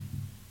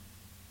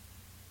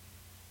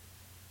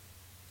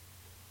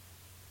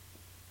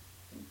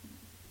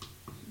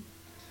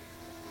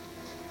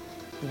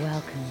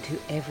Welcome to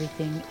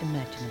Everything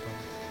Imaginable,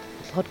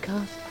 the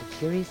podcast for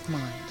curious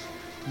mind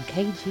on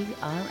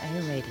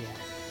KGRA Radio.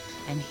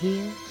 And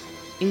here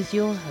is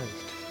your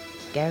host,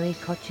 Gary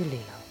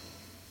Cocciolillo.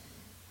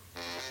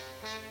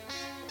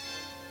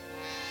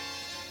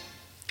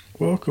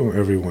 Welcome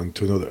everyone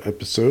to another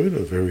episode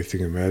of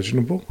Everything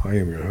Imaginable. I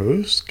am your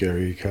host,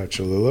 Gary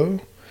Cocciolillo.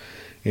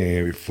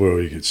 And before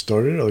we get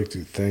started, I'd like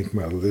to thank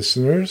my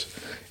listeners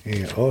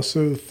and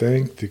also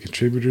thank the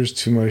contributors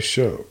to my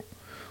show.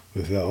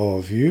 Without all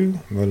of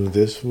you, none of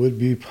this would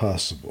be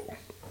possible.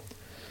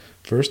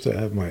 First, I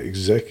have my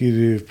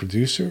executive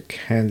producer,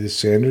 Candace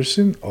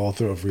Sanderson,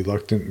 author of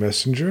Reluctant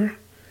Messenger.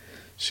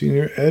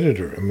 Senior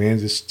editor,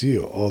 Amanda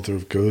Steele, author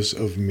of Ghosts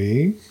of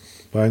Me.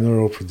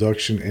 Binaural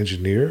production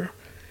engineer,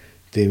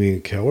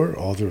 Damian Keller,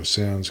 author of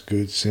Sounds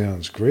Good,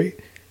 Sounds Great.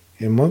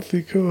 And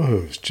monthly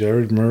co-host,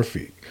 Jared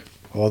Murphy,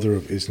 author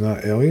of It's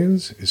Not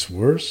Aliens, It's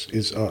Worse,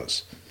 It's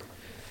Us.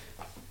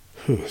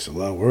 Whew, that's a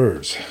lot of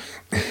words.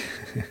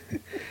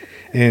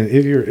 And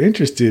if you're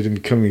interested in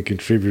becoming a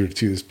contributor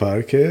to this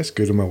podcast,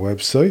 go to my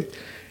website,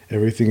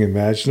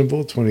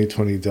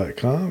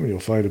 everythingimaginable2020.com. You'll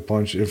find a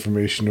bunch of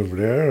information over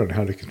there on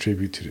how to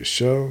contribute to the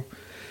show.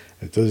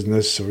 It doesn't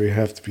necessarily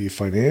have to be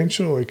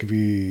financial. It could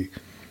be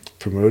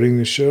promoting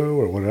the show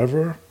or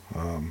whatever,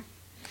 or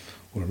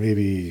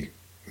maybe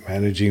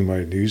managing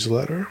my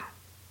newsletter.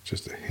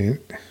 Just a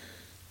hint.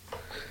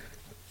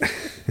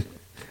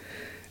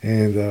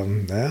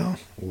 And now,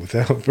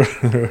 without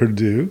further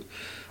ado,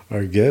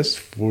 our guest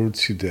for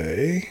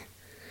today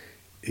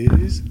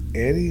is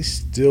Annie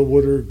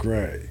Stillwater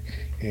Gray,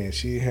 and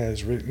she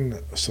has written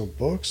some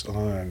books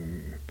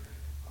on,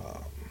 I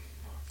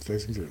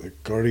think they're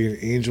like guardian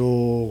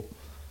angel,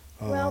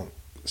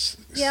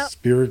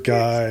 spirit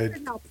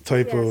guide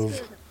type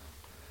of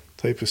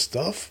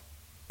stuff.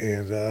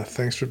 And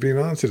thanks for being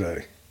on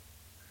today.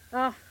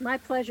 Oh, my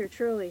pleasure,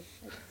 truly.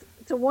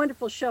 It's a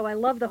wonderful show. I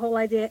love the whole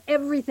idea,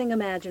 everything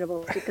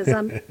imaginable, because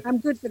I'm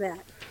good for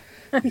that.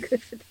 I'm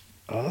good for that.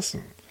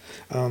 Awesome.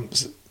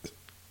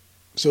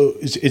 So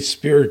it's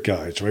spirit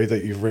guides, right,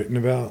 that you've written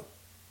about?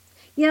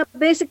 Yeah,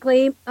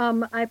 basically,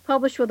 I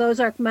published with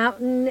Ozark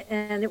Mountain,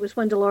 and it was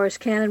when Dolores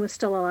Cannon was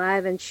still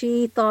alive, and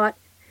she thought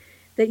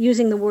that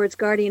using the words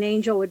guardian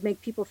angel would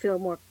make people feel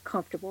more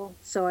comfortable.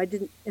 So I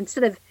didn't,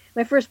 instead of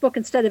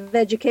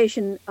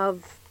education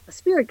of a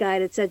spirit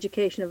guide, it's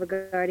education of a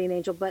guardian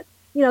angel, but,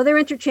 you know, they're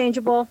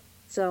interchangeable,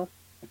 so.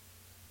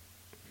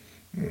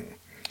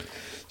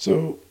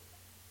 So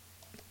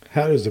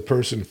how does the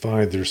person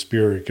find their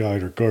spirit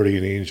guide or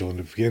guardian angel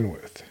to begin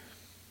with?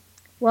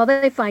 Well,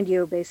 they find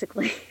you,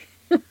 basically.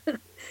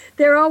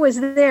 They're always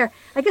there.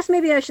 I guess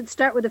maybe I should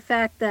start with the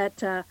fact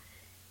that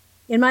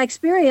in my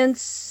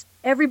experience,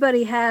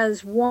 everybody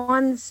has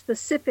one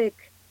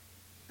specific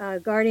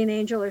guardian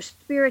angel or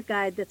spirit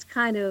guide that's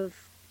kind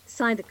of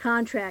signed a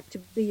contract to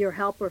be your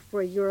helper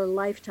for your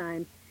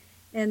lifetime.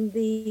 And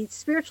the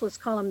spiritualists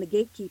call him the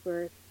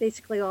gatekeeper,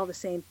 basically all the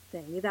same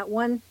thing. You got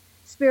one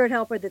spirit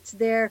helper that's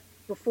there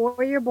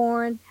before you're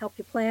born, help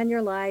you plan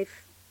your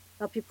life,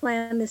 help you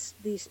plan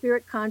the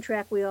spirit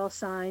contract we all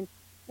sign.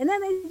 And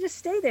then they just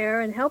stay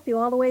there and help you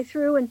all the way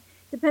through. And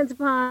depends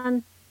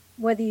upon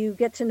whether you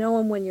get to know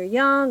them when you're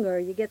young or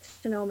you get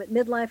to know them at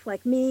midlife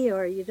like me,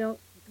 or you don't,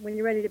 when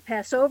you're ready to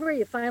pass over,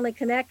 you finally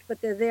connect,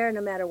 but they're there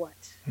no matter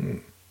what.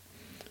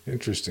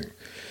 Interesting.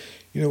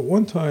 You know,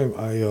 one time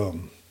I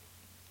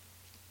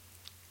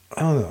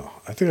don't know,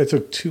 I think I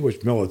took too much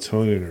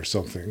melatonin or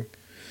something,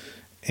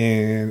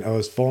 and I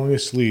was falling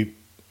asleep,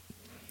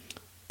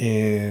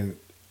 and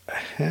I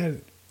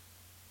had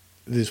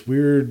this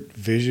weird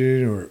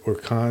vision or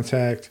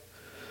contact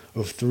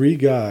of three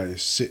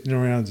guys sitting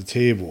around the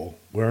table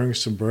wearing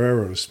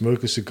sombreros,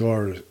 smoking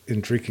cigars,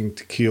 and drinking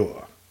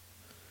tequila.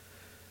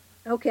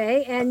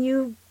 Okay, and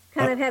you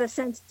kind of had a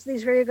sense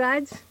these were your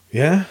guides?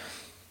 Yeah.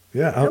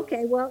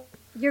 Okay, well,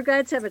 your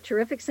guides have a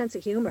terrific sense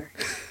of humor.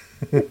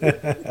 You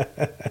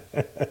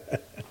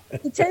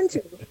tend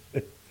to.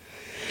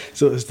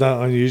 So it's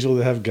not unusual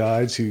to have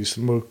guides who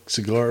smoke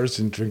cigars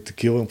and drink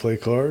tequila and play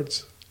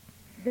cards?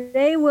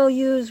 They will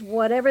use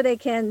whatever they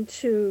can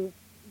to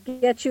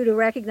get you to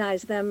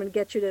recognize them and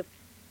get you to,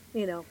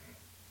 you know,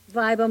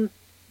 vibe them,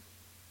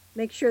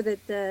 make sure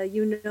that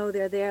you know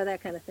they're there,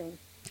 that kind of thing.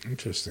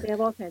 Interesting. They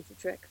have all kinds of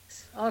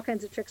tricks, all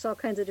kinds of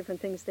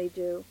different things they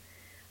do.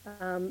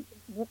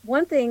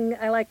 One thing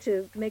I like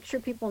to make sure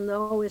people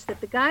know is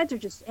that the guides are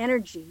just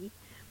energy,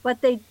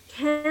 but they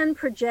can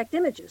project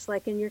images,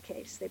 like in your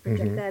case. They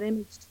project that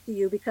image to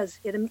you because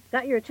it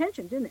got your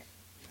attention, didn't it?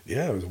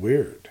 Yeah, it was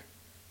weird.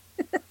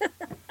 It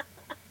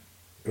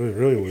was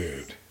really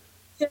weird.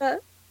 Yeah,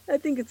 I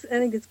think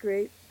it's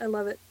great. I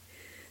love it.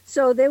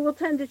 So they will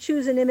tend to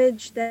choose an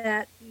image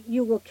that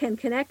you can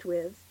connect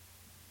with.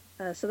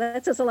 So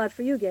that says a lot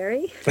for you,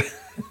 Gary.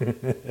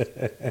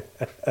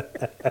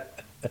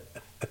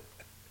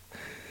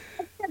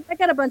 I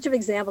got a bunch of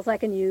examples I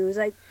can use.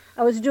 I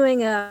was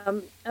doing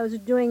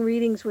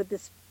readings with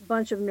this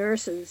bunch of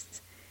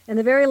nurses, and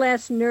the very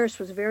last nurse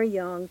was very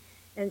young,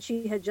 and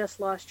she had just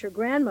lost her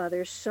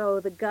grandmother. So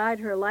the guide,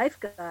 her life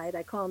guide,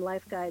 I call them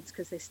life guides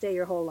because they stay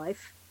your whole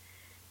life.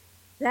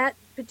 That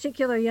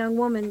particular young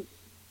woman,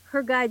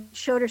 her guide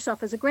showed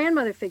herself as a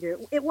grandmother figure.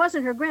 It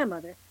wasn't her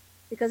grandmother,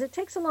 because it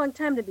takes a long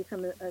time to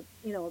become a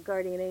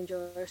guardian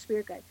angel or a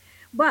spirit guide.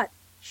 But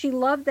she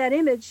loved that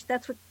image.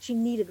 That's what she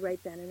needed right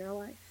then in her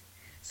life.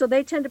 So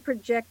they tend to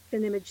project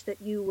an image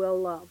that you will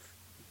love.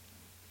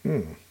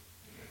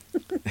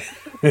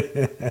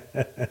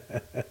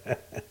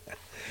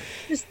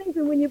 Just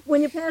thinking,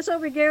 when you pass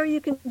over Gary,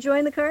 you can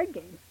join the card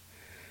game.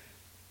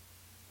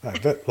 I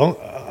bet.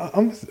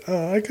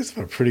 I guess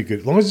I'm pretty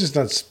good. As long as it's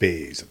not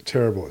spades. I'm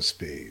terrible at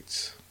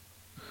spades.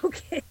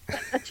 Okay,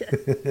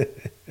 gotcha.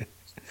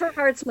 For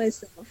hearts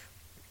myself.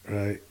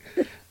 Right.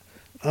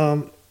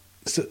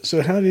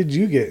 So how did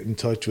you get in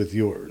touch with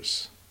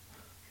yours?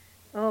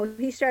 Oh,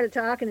 he started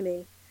talking to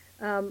me.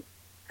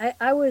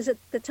 I was at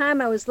the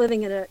time I was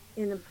living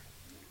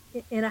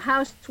in a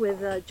house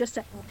with just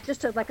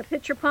like a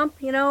pitcher pump,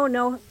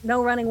 no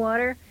running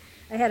water.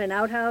 I had an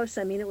outhouse.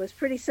 I mean, it was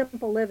pretty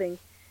simple living,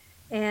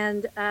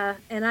 and I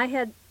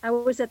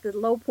was at the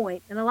low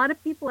point, and a lot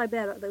of people I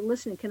bet that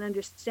listening can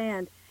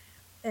understand.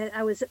 And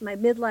I was at my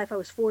midlife. I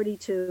was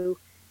 42,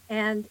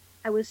 and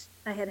I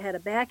had had a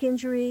back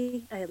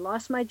injury. I had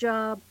lost my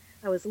job.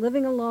 I was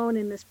living alone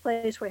in this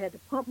place where I had to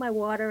pump my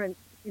water and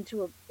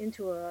into a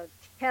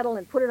kettle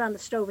and put it on the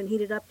stove and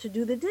heat it up to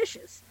do the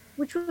dishes,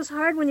 which was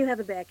hard when you have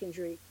a back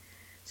injury.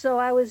 So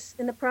I was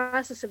in the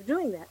process of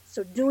doing that.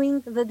 So doing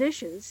the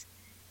dishes,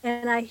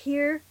 and I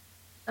hear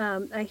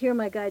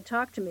my guide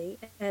talk to me,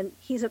 and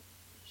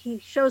he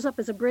shows up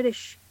as a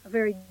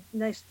very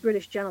nice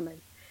British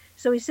gentleman.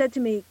 So he said to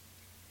me,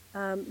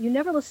 you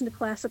never listen to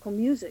classical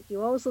music.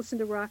 You always listen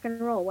to rock and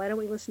roll. Why don't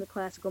we listen to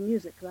classical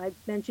music? I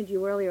mentioned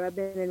you earlier, I've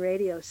been in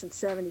radio since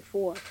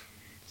 74.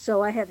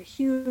 So I have a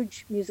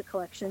huge music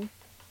collection.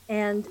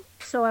 And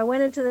so I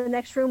went into the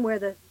next room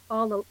where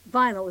all the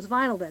vinyl, it was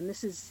vinyl then.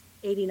 This is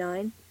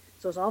 89.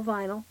 So it was all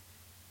vinyl.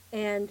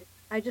 And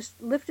I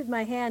just lifted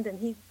my hand and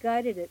he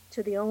guided it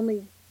to the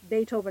only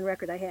Beethoven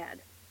record I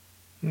had.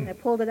 I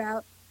pulled it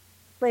out,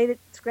 played it,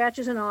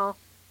 scratches and all.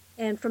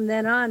 And from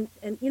then on,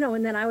 and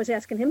then I was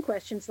asking him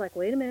questions like,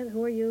 wait a minute,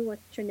 who are you?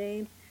 What's your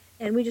name?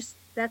 And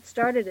that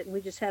started it. And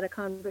we just had a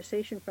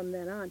conversation from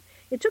then on.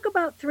 It took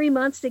about 3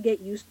 months to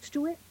get used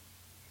to it,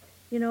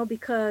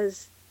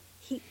 because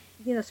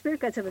spirit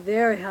guides have a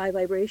very high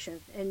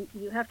vibration and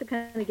you have to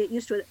kind of get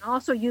used to it. And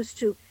also used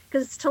to,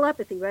 because it's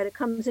telepathy, right? It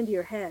comes into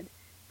your head.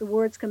 The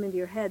words come into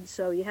your head.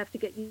 So you have to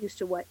get used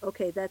to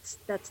that's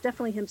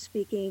definitely him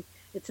speaking.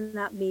 It's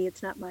not me.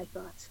 It's not my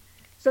thoughts.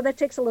 So that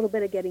takes a little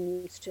bit of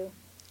getting used to.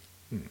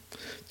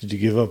 Did you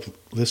give up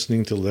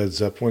listening to Led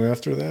Zeppelin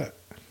after that?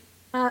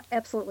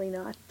 Absolutely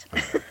not.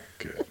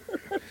 Good.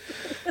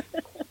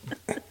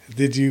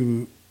 Did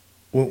you,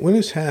 when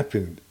this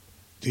happened,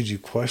 did you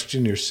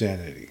question your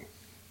sanity?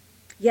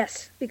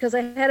 Yes, because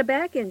I had a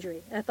back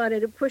injury. I thought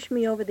it had pushed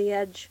me over the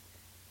edge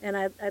and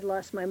I'd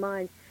lost my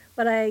mind.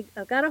 But I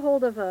got a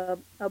hold of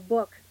a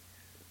book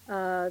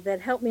that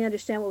helped me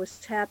understand what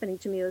was happening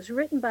to me. It was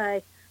written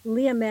by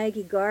Leah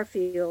Maggie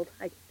Garfield.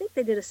 I think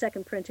they did a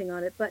second printing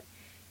on it, but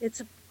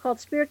it's called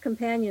Spirit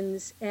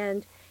Companions,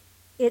 and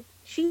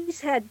she's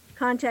had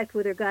contact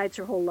with her guides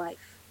her whole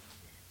life.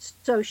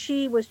 So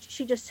she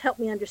just helped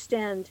me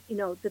understand,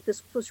 that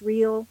this was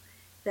real,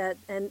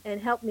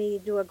 and helped me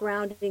do a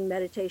grounding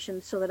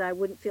meditation so that I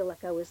wouldn't feel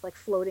like I was like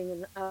floating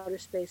in outer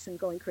space and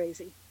going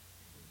crazy.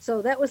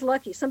 So that was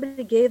lucky.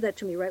 Somebody gave that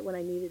to me right when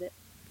I needed it.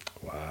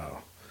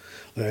 Wow.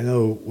 I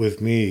know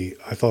with me,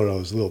 I thought I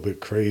was a little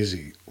bit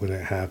crazy when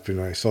it happened.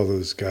 I saw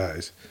those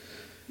guys.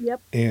 Yep.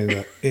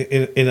 And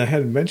I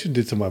had mentioned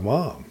it to my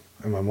mom,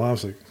 and my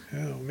mom's like,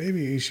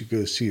 maybe you should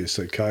go see a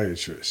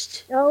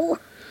psychiatrist. Oh,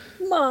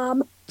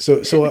 Mom.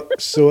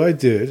 So I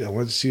did. I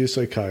went to see a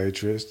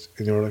psychiatrist,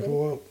 and they were like,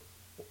 well,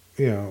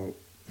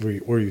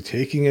 were you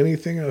taking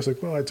anything? And I was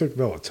like, well, I took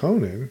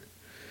melatonin.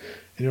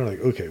 And you're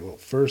like, okay, well,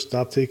 first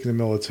stop taking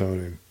the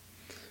melatonin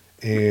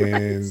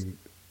and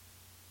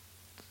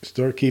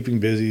start keeping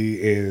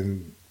busy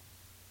and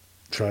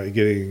try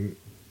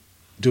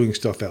doing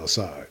stuff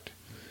outside.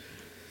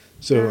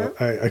 So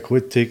I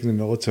quit taking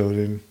the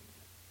melatonin.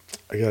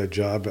 I got a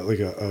job at like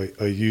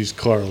a used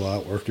car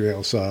lot working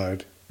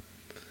outside.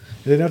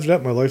 And then after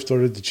that, my life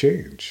started to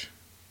change.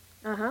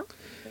 Uh-huh.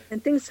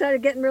 And things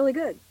started getting really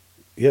good.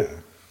 Yeah.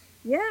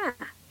 Yeah.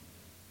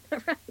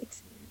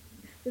 Right.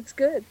 It's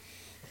good.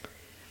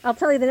 I'll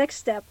tell you the next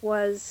step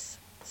was,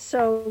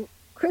 so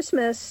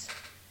Christmas,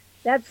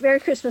 that very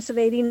Christmas of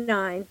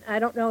 89, I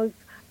don't know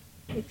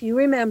if you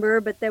remember,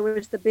 but there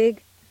was the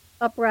big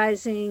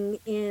uprising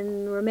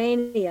in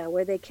Romania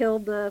where they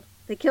killed the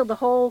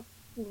whole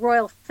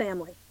royal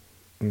family.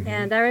 Mm-hmm.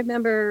 And I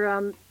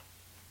remember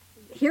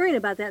hearing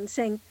about that and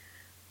saying,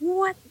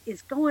 what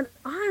is going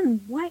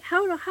on? Why?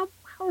 How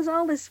is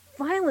all this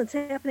violence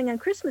happening on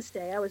Christmas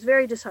Day? I was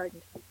very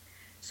disheartened.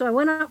 So I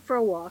went out for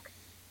a walk,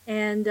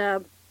 and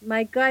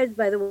my guide,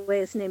 by the way,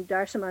 is named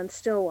Darsaman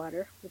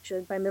Stillwater, which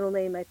is my middle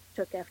name I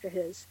took after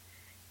his.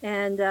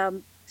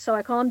 And so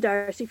I call him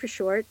Darcy for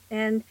short.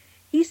 And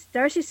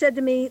Darcy said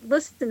to me,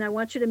 listen, I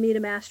want you to meet a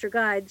master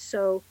guide,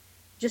 so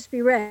just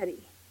be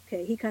ready.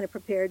 Okay, he kind of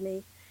prepared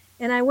me.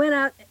 And I went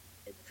out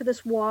for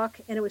this walk,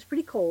 and it was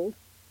pretty cold.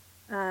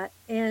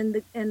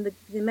 And the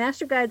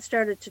master guide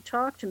started to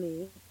talk to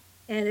me,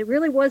 and it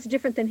really was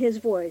different than his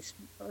voice.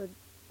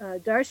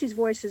 Darcy's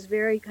voice is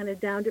very kind of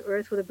down to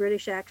earth with a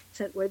British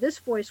accent, where this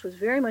voice was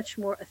very much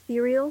more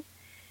ethereal,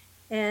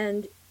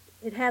 and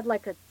it had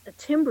like a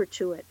timbre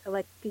to it,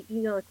 like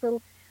like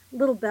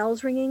little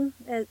bells ringing.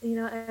 I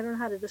don't know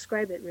how to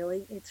describe it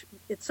really.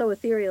 It's so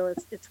ethereal.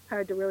 It's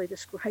hard to really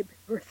describe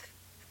Earth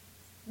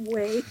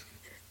way.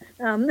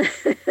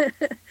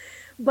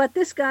 But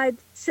this guy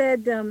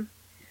said,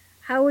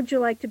 how would you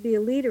like to be a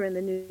leader in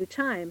the new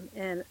time?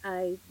 And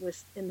I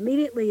was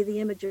immediately, the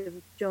image of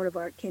Joan of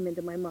Arc came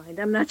into my mind.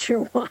 I'm not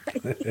sure why.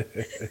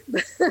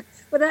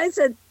 But I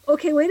said,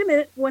 okay, wait a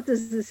minute. What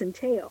does this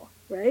entail,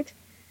 right?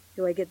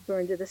 Do I get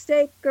burned at the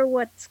stake or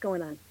what's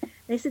going on? And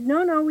they said,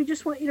 no, we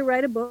just want you to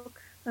write a book.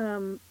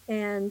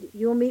 And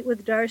you'll meet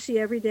with Darcy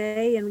every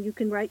day, and you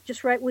can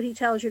just write what he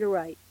tells you to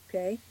write,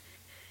 okay?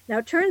 Now,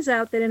 it turns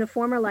out that in a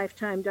former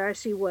lifetime,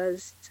 Darcy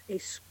was a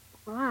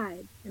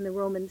scribe in the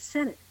Roman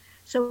Senate.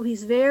 So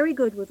he's very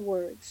good with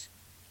words,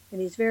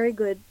 and he's very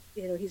good,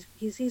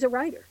 he's a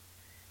writer.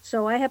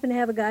 So I happen to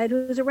have a guide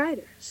who's a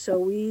writer. So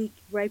we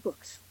write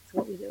books. That's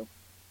what we do.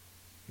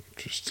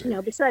 Interesting.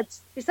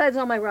 Besides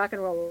all my rock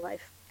and roll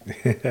life.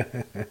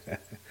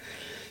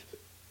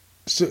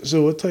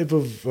 So what type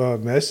of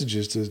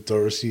messages does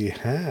Darcy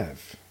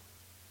have?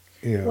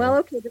 Well,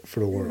 okay.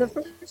 For the world.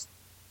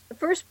 The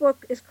first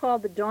book is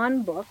called The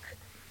Dawn Book.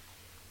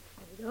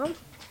 There we go.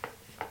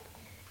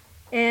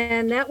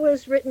 And that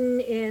was written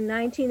in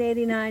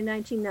 1989,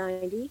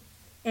 1990.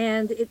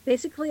 And it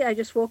basically, I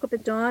just woke up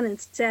at dawn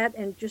and sat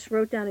and just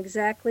wrote down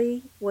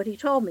exactly what he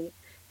told me.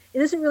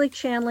 It isn't really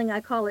channeling. I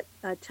call it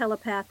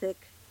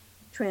telepathic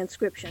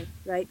transcription,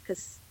 right?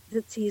 Because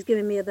he's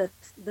giving me the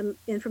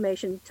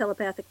information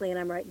telepathically and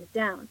I'm writing it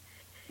down.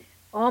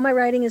 All my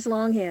writing is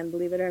longhand,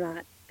 believe it or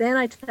not. Then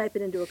I type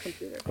it into a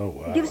computer. Oh,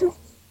 wow.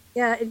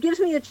 It gives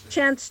me a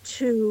chance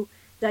to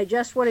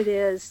digest what it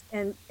is,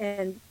 and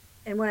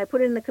when I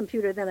put it in the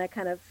computer, then I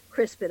kind of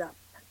crisp it up.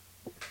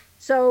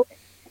 So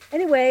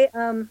anyway,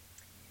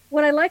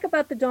 what I like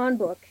about the Dawn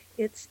Book,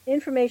 it's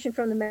information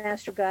from the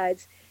master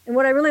guides. And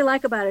what I really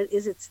like about it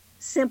is it's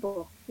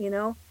simple,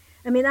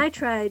 I mean, I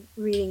tried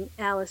reading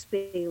Alice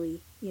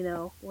Bailey,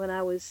 when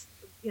I was,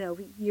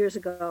 years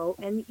ago,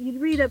 and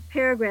you'd read a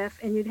paragraph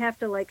and you'd have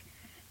to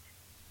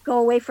go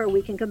away for a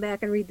week and come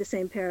back and read the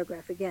same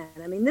paragraph again.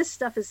 I mean,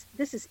 this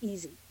is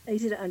easy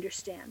to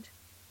understand.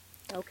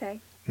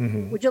 Okay.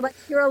 Mm-hmm. Would you like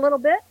to hear a little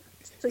bit?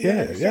 So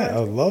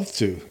I'd love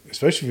to,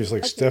 especially if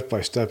it's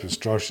step-by-step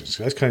instructions.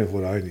 That's kind of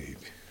what I need.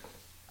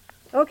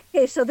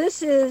 Okay, so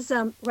this is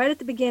right at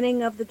the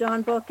beginning of the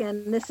Dawn Book,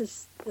 and this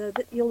is,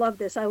 you'll love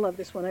this. I love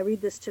this one. I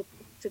read this to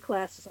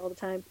classes all the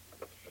time.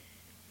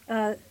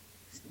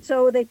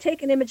 So they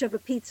take an image of a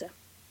pizza.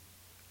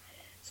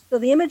 So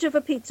the image of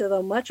a pizza,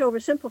 though much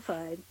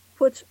oversimplified,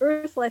 puts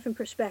Earth life in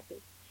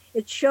perspective.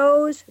 It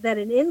shows that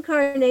an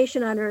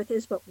incarnation on Earth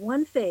is but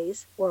one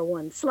phase, or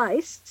one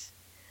slice,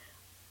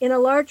 in a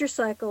larger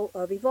cycle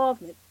of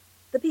evolvement,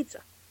 the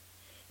pizza.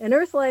 And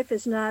Earth life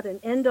is not an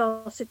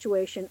end-all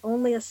situation,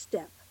 only a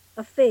step,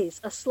 a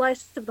phase, a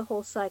slice of the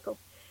whole cycle.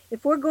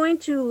 If we're going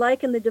to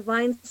liken the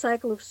divine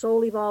cycle of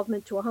soul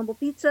evolvement to a humble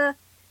pizza,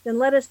 then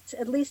let us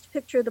at least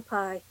picture the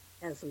pie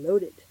as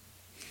loaded.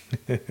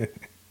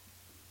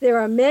 There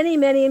are many,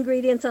 many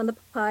ingredients on the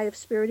pie of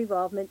spirit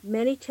evolvement,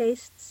 many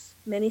tastes,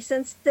 many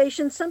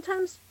sensations,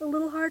 sometimes a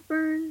little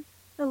heartburn,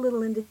 a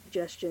little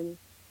indigestion.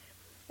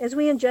 As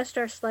we ingest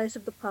our slice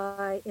of the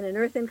pie in an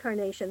Earth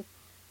incarnation,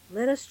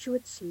 let us chew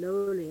it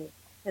slowly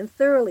and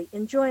thoroughly,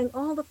 enjoying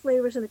all the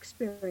flavors and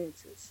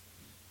experiences.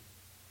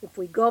 If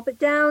we gulp it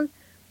down,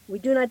 we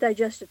do not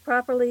digest it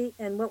properly,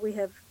 and what we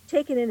have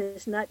taken in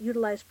is not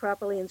utilized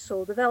properly in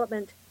soul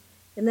development.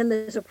 And then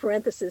there's a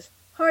parenthesis.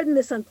 Pardon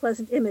this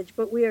unpleasant image,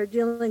 but we are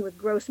dealing with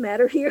gross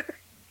matter here.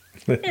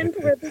 End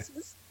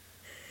parenthesis.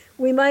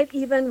 We might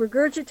even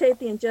regurgitate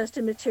the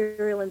ingested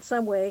material in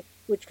some way,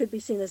 which could be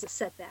seen as a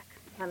setback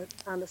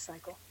on the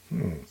cycle.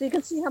 So you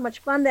can see how much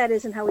fun that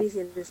is and how easy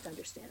it is to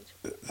understand.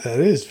 That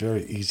is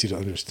very easy to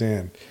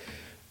understand.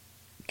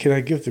 Can I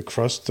give the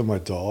crust to my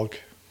dog?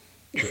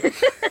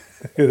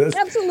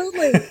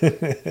 Absolutely.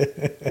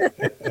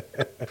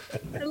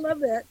 I love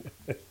that.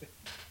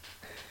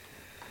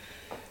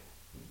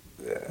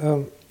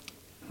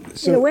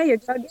 In a way, your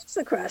dog gets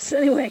the crust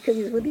anyway because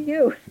he's with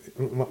you.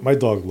 My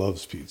dog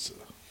loves pizza.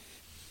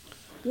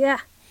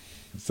 Yeah.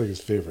 It's like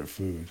his favorite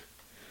food.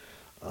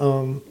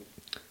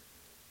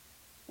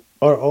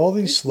 Are all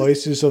these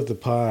slices of the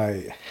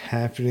pie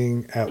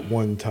happening at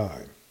one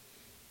time?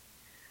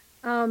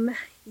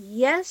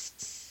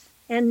 Yes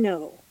and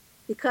no,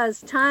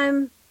 because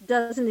time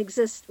doesn't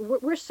exist.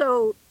 We're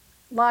so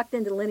locked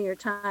into linear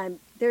time.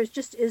 There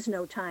just is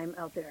no time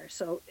out there.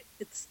 So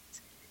it's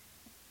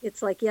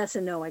like yes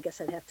and no, I guess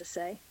I'd have to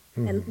say.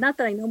 And not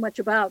that I know much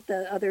about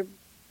the other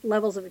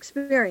levels of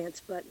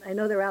experience, but I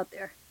know they're out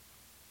there.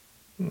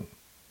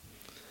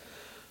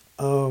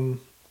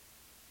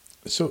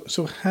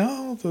 So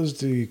how does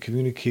the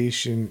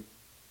communication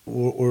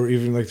or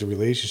even like the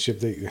relationship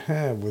that you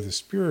have with a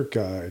spirit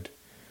guide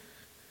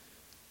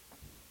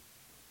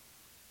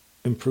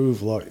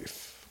improve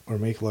life or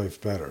make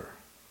life better?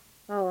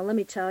 Oh, and let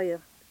me tell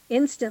you,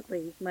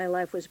 instantly my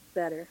life was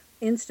better.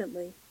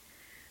 Instantly.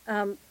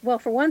 Well,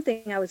 for one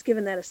thing, I was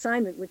given that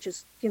assignment, which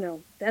is,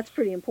 that's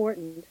pretty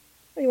important.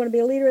 Oh, you want to be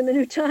a leader in the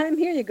new time?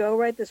 Here you go,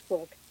 write this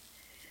book.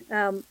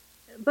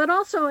 But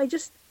also,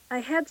 I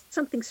had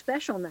something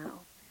special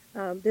now.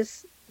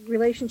 This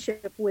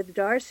relationship with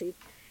Darcy,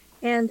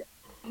 and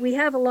we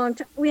have a long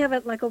time. We have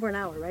it like over an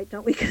hour, right?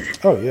 Don't we?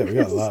 Oh yeah, we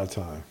got a lot of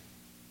time.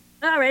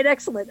 All right,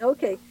 excellent.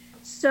 Okay,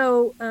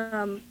 so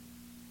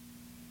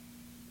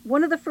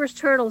one of the first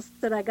hurdles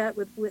that I got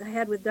I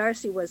had with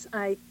Darcy was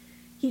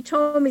he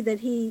told me that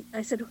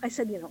I said, I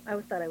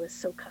thought I was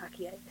so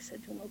cocky. I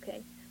said to him,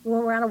 okay, we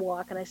went on a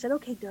walk and I said,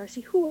 okay,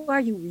 Darcy, who are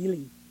you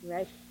really?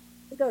 Right?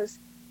 He goes,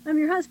 I'm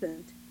your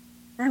husband.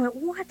 And I went,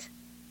 what?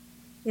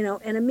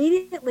 And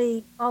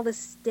immediately all this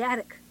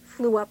static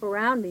flew up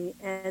around me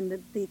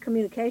and the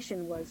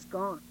communication was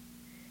gone.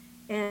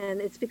 And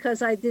it's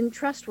because I didn't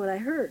trust what I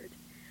heard.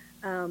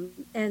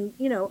 And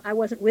I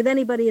wasn't with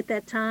anybody at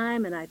that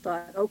time, and I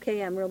thought,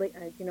 okay, I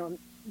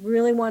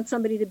really want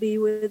somebody to be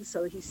with.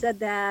 So he said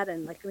that,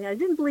 and I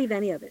didn't believe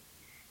any of it.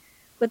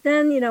 But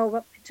then,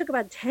 it took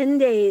about 10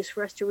 days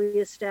for us to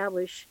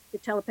reestablish the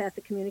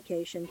telepathic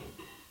communication.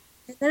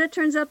 And then it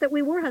turns out that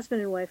we were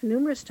husband and wife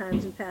numerous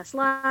times in past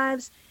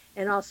lives,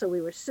 and also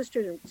we were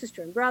sister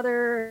and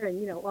brother,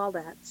 and all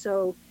that.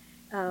 So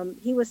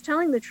he was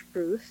telling the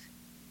truth.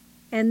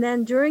 And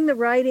then during the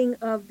writing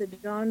of the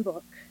Dawn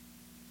book,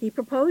 he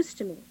proposed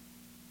to me.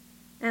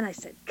 And I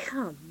said,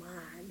 come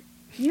on,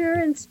 you're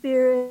in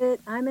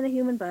spirit, I'm in a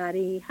human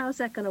body, how's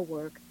that going to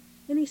work?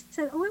 And he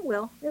said, oh, it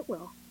will.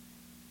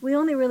 We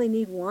only really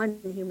need one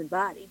human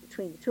body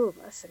between the two of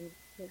us, and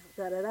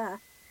da-da-da.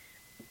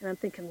 And I'm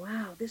thinking,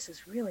 wow, this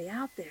is really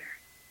out there,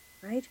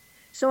 right?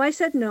 So I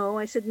said,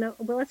 no,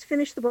 well, let's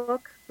finish the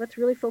book. Let's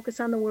really focus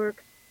on the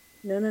work.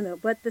 No.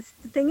 But the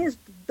thing is,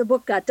 the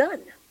book got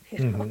done,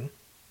 Mm-hmm.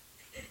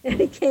 And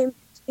he came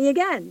to me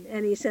again,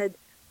 and he said,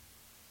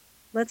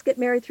 let's get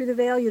married through the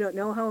veil. You don't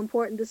know how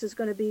important this is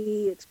going to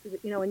be. It's,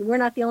 and we're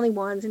not the only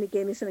ones. And he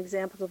gave me some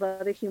examples of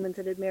other humans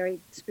that had married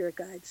spirit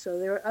guides. So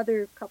there are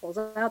other couples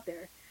out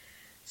there.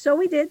 So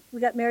we did. We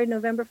got married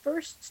November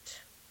 1st,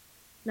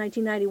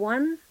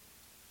 1991.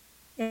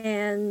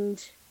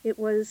 And it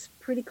was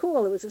pretty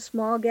cool. It was a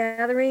small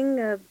gathering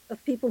of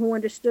people who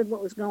understood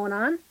what was going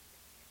on.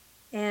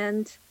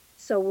 And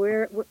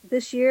so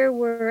this year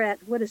we're at,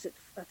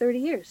 30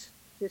 years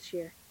this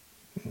year.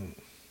 Mm-hmm.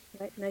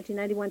 Right,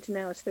 1991 to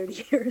now is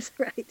 30 years,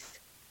 right?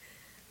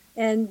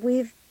 And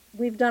we've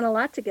done a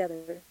lot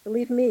together.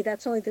 Believe me,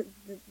 that's only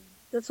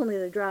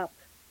the drop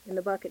in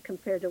the bucket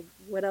compared to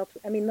what else.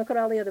 I mean, look at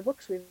all the other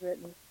books we've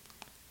written,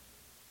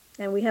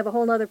 and we have a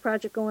whole other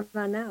project going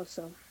on now.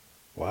 So,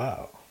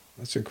 wow,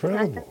 that's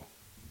incredible.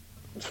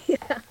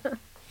 Yeah,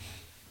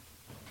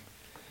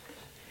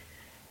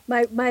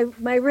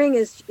 my ring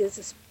is a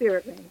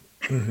spirit ring.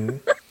 Mm-hmm.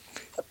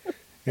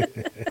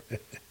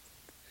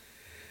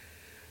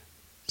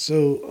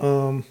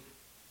 So,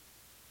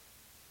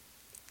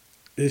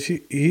 if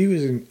he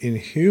was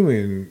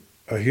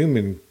a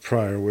human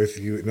prior with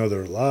you in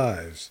other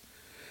lives,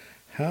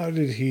 how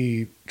did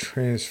he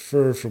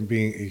transfer from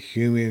being a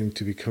human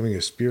to becoming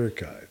a spirit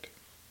guide?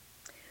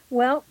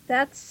 Well,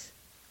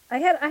 I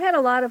had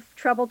a lot of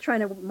trouble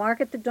trying to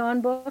market the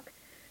Dawn book.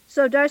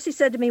 So Darcy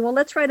said to me, well,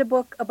 let's write a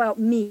book about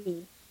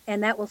me,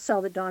 and that will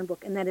sell the Dawn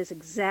book. And that is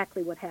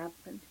exactly what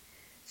happened.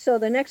 So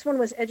the next one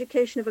was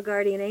Education of a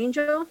Guardian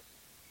Angel.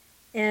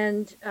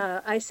 And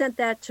I sent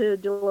that to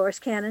Dolores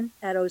Cannon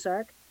at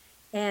Ozark,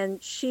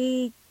 and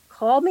she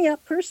called me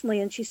up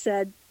personally and she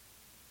said,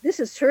 this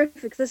is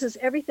terrific. This is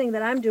everything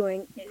that I'm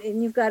doing,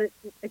 and you've got it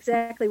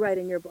exactly right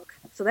in your book.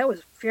 So that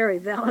was very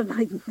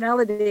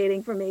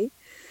validating for me.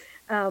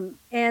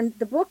 And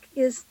the book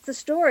is the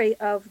story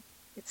of,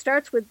 it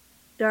starts with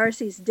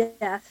Darcy's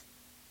death.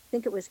 I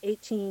think it was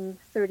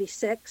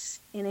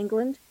 1836 in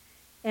England.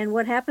 And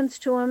what happens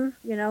to him,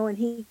 and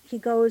he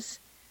goes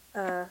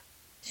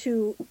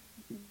to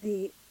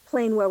the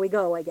plane where we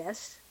go, I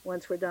guess,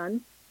 once we're done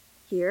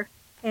here.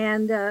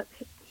 And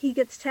he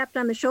gets tapped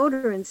on the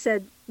shoulder and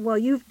said, well,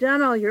 you've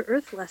done all your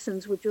earth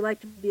lessons. Would you like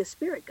to be a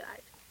spirit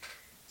guide?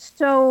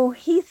 So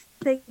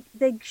they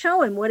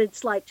show him what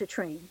it's like to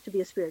train to be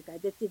a spirit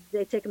guide.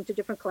 They take him to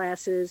different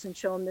classes and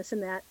show him this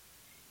and that.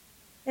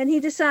 And he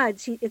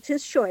decides, it's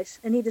his choice,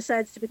 and he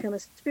decides to become a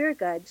spirit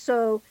guide.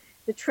 So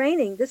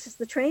this is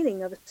the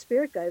training of a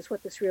spirit guide is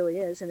what this really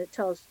is. And it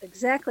tells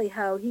exactly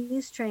how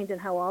he's trained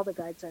and how all the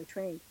guides are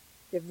trained.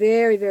 They're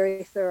very,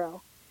 very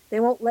thorough. They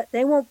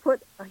won't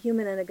put a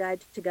human and a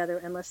guide together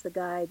unless the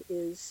guide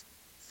is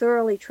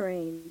thoroughly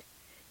trained.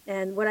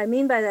 And what I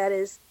mean by that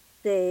is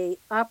They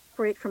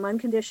operate from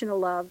unconditional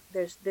love.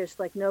 There's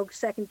like no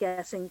second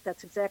guessing.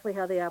 That's exactly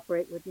how they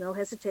operate, with no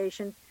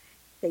hesitation.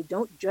 They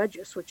don't judge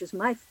us, which is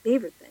my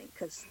favorite thing,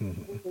 because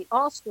we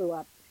all screw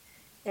up,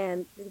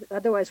 and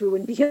otherwise we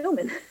wouldn't be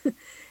human.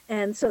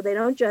 And so they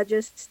don't judge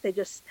us. They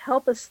just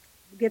help us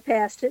get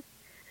past it.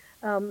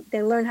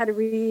 They learn how to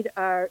read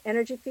our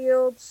energy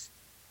fields.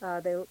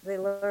 They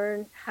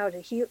learn how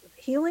to heal.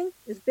 Healing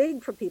is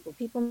big for people.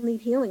 People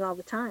need healing all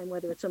the time,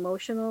 whether it's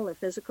emotional or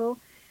physical.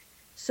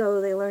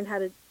 So they learn how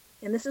to,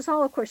 and this is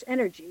all, of course,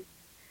 energy.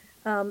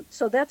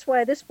 So that's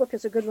why this book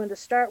is a good one to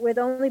start with,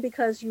 only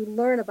because you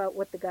learn about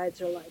what the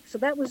guides are like. So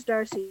that was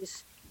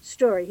Darcy's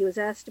story. He was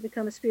asked to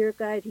become a spirit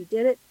guide. He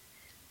did it.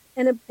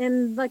 And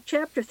in like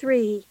chapter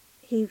 3,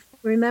 he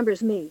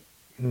remembers me,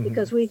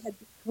 because we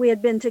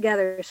had been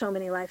together so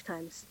many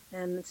lifetimes.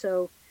 And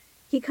so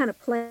he kind of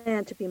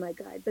planned to be my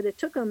guide, but it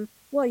took him,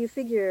 well, you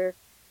figure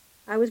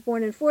I was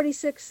born in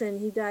 46 and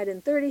he died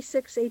in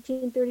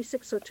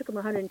 1836. So it took him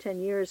 110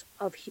 years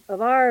of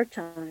our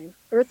time,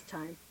 Earth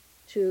time,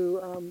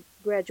 to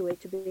graduate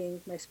to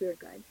being my spirit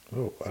guide.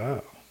 Oh,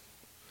 wow.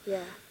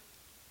 Yeah.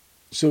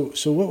 So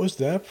what was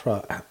that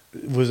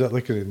was that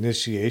like an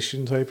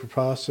initiation type of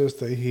process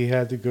that he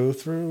had to go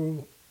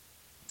through?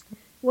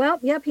 Well,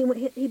 yep.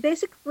 He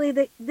basically,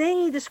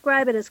 they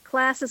describe it as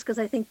classes, because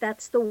I think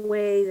that's the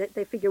way that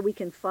they figure we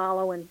can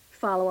follow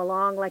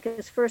along. Like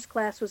his first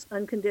class was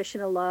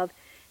unconditional love,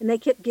 and they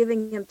kept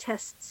giving him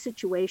test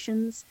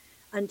situations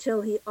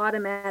until he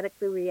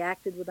automatically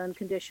reacted with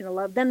unconditional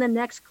love. Then the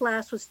next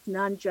class was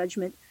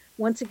non-judgment.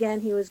 Once again,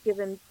 he was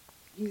given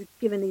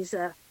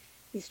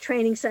these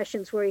training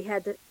sessions where he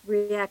had to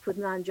react with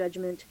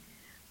non-judgment.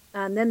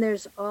 And then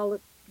there's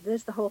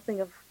the whole thing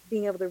of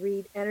being able to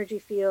read energy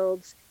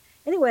fields.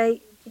 Anyway,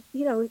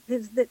 you know,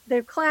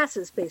 they're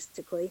classes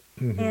basically,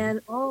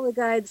 and all the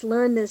guides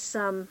learn this.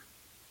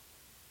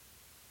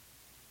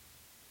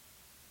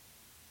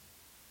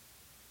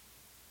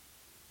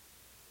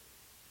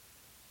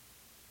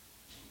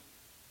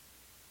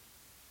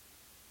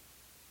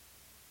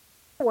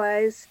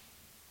 Otherwise,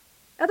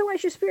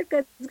 your spirit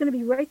guide is going to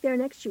be right there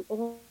next to you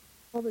all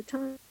the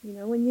time. You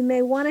know, and you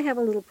may want to have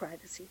a little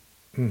privacy.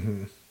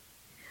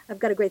 I've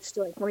got a great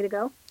story. Want me to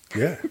go?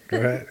 Yeah, go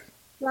ahead.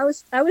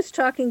 I was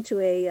talking to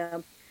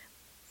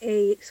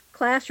a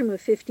classroom of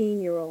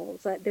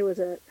 15-year-olds. There was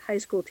a high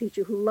school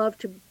teacher who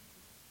loved to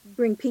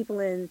bring people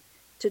in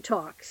to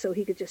talk, so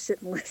he could just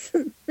sit and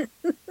listen.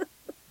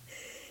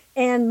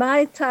 And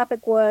my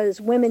topic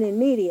was women in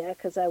media,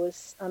 because I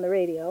was on the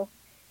radio.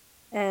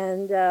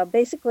 And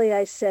basically,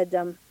 I said,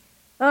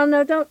 "Oh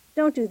no,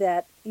 don't do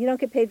that. You don't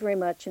get paid very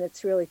much, and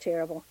it's really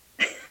terrible."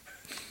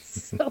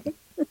 So.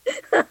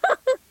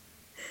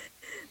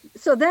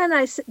 So then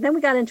we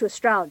got into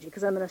astrology,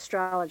 because I'm an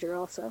astrologer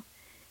also.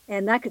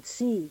 And I could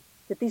see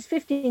that these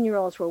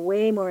 15-year-olds were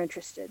way more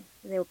interested,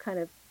 and they were kind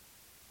of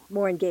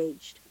more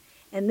engaged.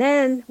 And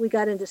then we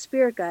got into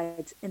spirit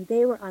guides, and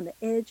they were on the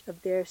edge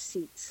of their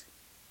seats.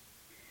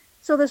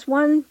 So this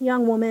one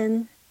young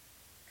woman,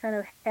 kind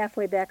of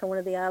halfway back on one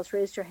of the aisles,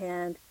 raised her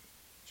hand.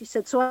 She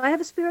said, "So I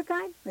have a spirit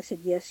guide?" I said,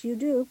 "Yes, you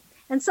do."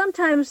 And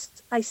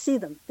sometimes I see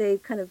them. They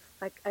kind of,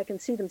 I can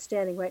see them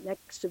standing right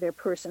next to their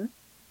person.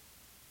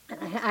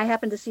 I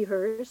happened to see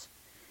hers,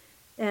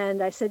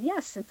 and I said,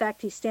 "Yes, in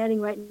fact, he's standing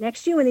right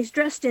next to you, and he's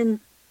dressed in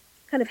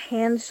kind of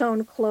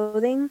hand-sewn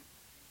clothing.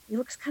 He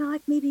looks kind of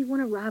like maybe one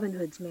of Robin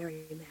Hood's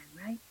merry men,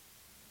 right?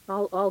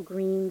 All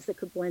greens that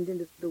could blend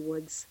into the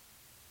woods."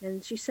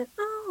 And she said,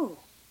 "Oh."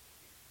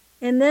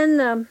 And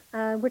then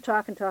we're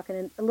talking,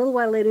 and a little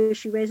while later,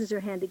 she raises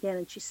her hand again,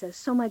 and she says,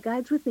 "So my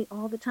guide's with me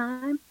all the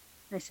time?"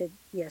 I said,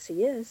 "Yes,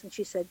 he is." And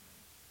she said,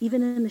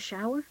 "Even in the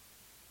shower?"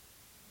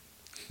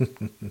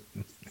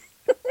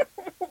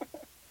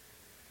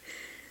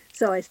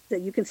 So I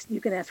said, you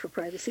can ask for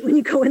privacy when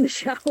you go in the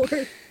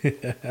shower."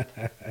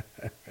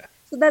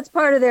 So that's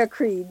part of their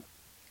creed.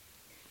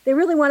 They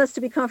really want us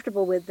to be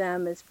comfortable with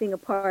them as being a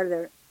part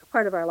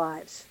of our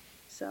lives.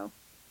 So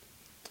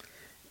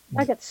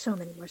I got so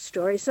many more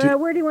stories.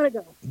 Where do you want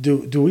to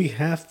go? Do we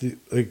have to,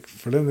 like,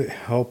 for them to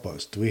help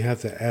us, do we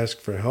have to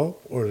ask for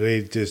help, or do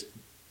they just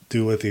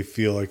do what they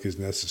feel like is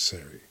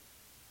necessary?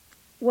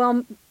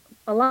 Well,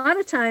 a lot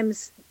of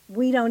times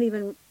we don't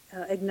even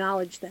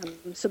acknowledge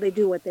them, so they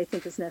do what they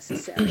think is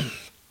necessary.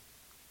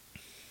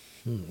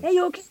 Hey,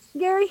 you okay,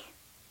 Gary?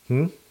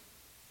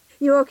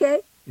 You okay?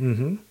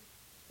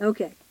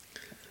 Okay.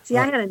 See,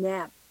 I had a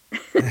nap.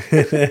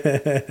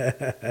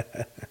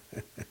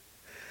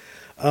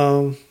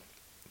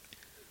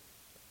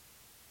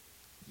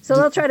 So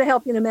they'll try to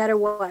help you no matter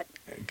what.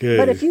 Good.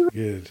 But if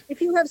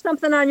you have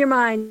something on your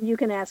mind, you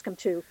can ask them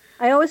too.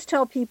 I always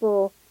tell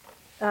people,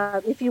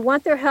 if you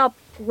want their help,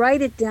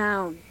 write it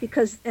down,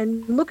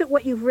 and look at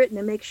what you've written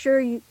and make sure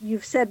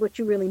you've said what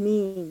you really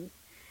mean.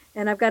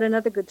 And I've got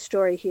another good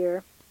story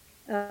here.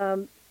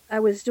 I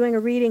was doing a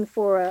reading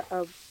for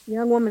a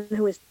young woman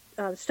who was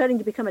studying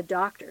to become a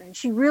doctor, and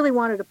she really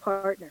wanted a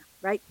partner,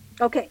 right?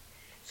 Okay,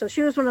 so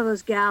she was one of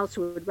those gals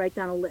who would write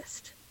down a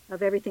list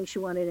of everything she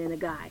wanted in a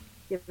guy.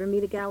 You ever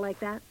meet a gal like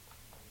that?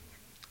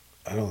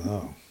 I don't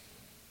know.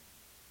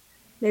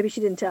 Maybe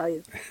she didn't tell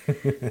you. I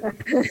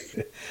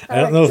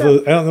All don't right. know if So,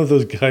 those, I don't know if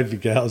those guys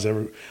and gals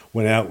ever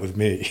went out with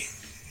me.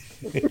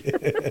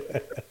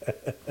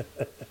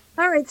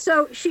 all right.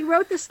 So she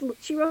wrote this.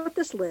 She wrote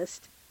this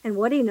list, and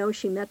what do you know?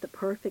 She met the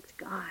perfect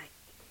guy.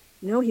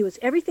 You know, he was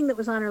everything that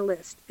was on her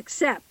list,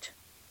 except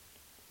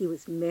he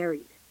was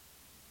married.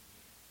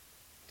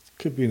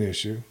 Could be an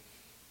issue.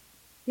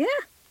 Yeah,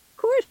 of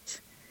course.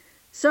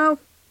 So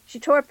she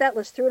tore up that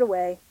list, threw it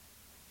away,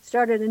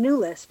 started a new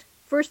list.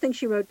 First thing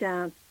she wrote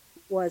down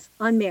was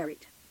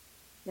unmarried.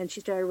 And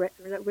she started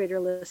read her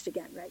list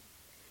again, right?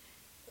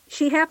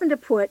 She happened to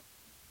put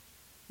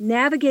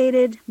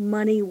navigated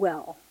money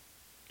well.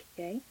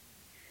 Okay.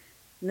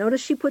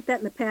 Notice she put that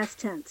in the past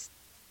tense.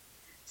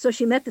 So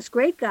she met this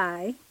great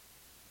guy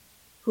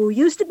who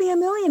used to be a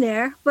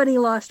millionaire, but he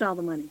lost all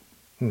the money.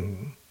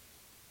 Hmm.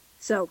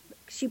 So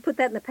she put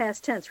that in the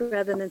past tense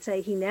rather than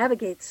say he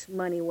navigates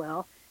money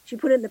well. She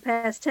put it in the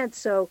past tense,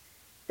 so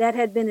that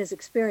had been his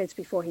experience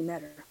before he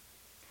met her.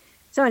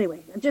 So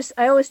anyway,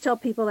 I always tell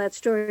people that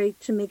story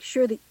to make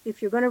sure that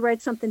if you're going to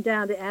write something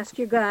down, to ask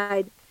your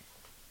guide,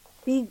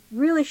 be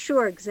really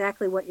sure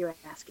exactly what you're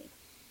asking.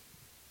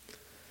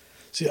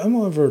 See, I'm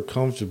never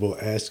comfortable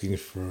asking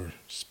for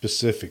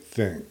specific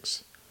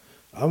things.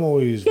 I'm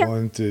always Yeah,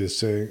 one to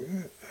say,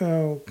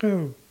 oh, kind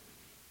of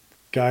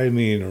guide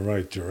me in the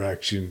right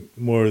direction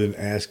more than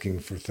asking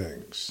for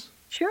things.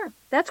 sure.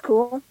 That's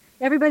cool.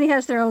 Everybody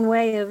has their own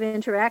way of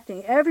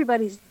interacting.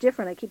 Everybody's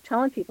different. I keep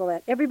telling people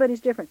that. Everybody's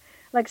different.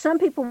 Like some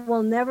people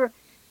will never,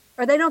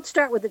 or they don't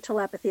start with the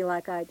telepathy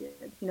like I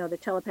did, the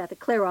telepathic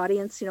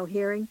clairaudience,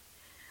 hearing.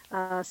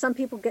 Some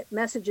people get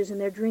messages in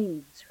their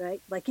dreams,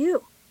 right? Like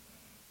you.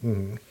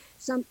 Hmm.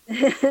 Some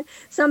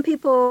some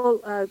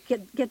people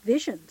get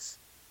visions,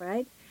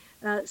 right?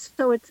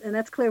 So and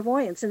that's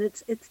clairvoyance, and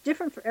it's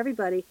different for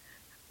everybody.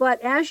 But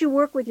as you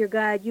work with your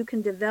guide, you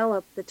can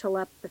develop the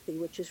telepathy,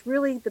 which is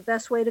really the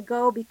best way to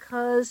go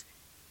because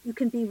you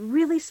can be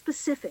really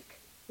specific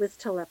with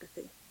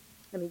telepathy.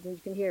 I mean, you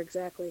can hear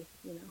exactly.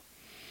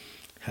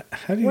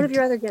 How do One you of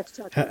your other guests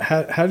talked about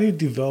that. how do you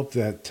develop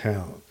that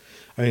talent?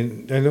 I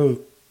know.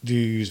 Do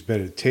you use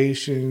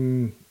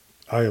meditation,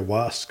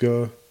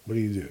 ayahuasca? What do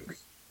you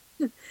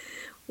do?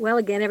 Well,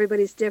 again,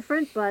 everybody's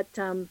different, but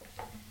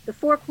the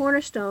four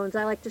cornerstones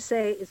I like to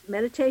say is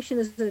meditation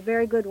is a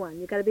very good one.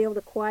 You got to be able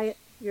to quiet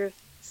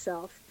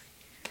yourself,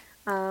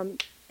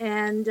 and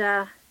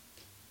let's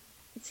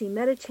see,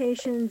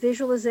 meditation,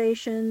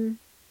 visualization,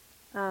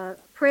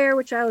 prayer,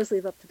 which I always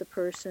leave up to the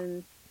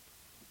person.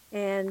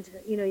 And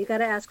you got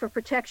to ask for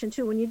protection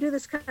too. When you do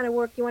this kind of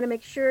work, you want to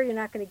make sure you're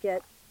not going to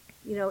get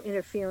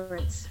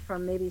interference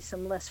from maybe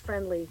some less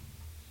friendly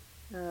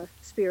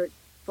spirit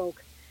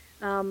folk.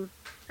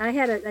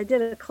 I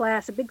did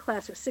a big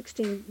class of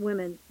 16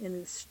 women in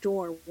the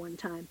store one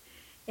time,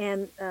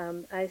 and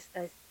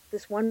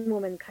this one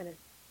woman kind of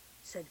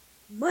said,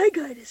 "My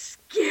guide is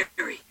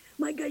scary.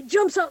 My guide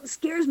jumps out and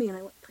scares me," and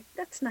I went, like,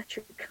 "That's not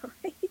your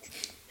guide.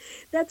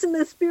 That's in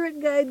the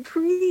spirit guide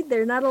creed.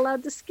 They're not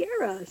allowed to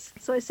scare us."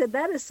 So I said,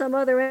 "That is some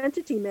other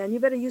entity, man. You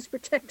better use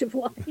protective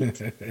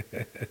light."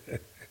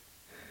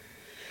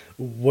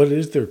 What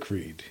is their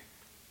creed?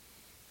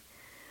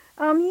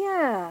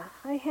 Yeah,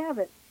 I have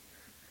it.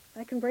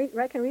 I can read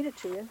it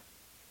to you.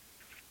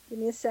 Give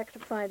me a sec to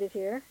find it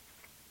here.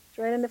 It's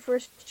right in the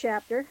first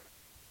chapter.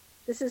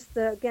 This is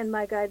again,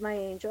 my guide, my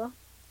angel.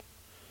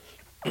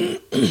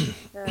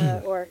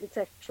 Or it's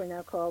actually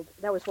now called,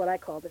 that was what I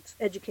called it, it's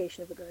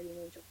Education of the Guardian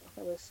Angel.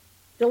 That was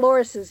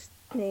Dolores's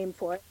name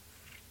for it.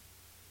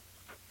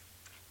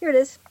 Here it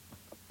is.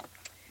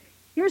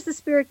 Here's the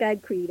Spirit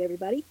Guide Creed,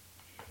 everybody.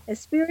 As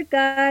spirit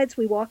guides,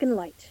 we walk in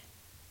light.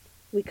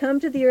 We come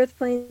to the earth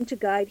plane to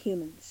guide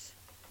humans.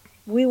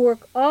 We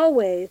work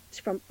always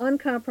from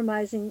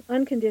uncompromising,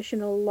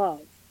 unconditional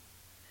love.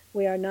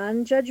 We are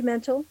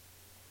non-judgmental.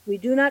 We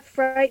do not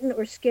frighten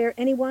or scare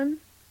anyone.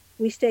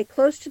 We stay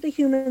close to the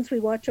humans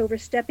we watch over,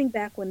 stepping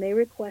back when they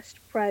request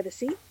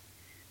privacy.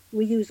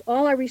 We use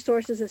all our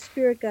resources as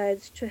spirit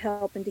guides to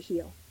help and to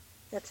heal.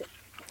 That's it.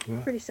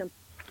 Yeah. Pretty simple.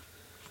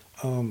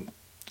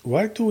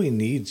 Why do we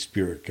need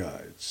spirit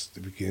guides to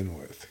begin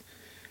with?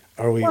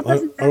 Are we Well, it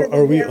doesn't matter.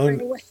 They're there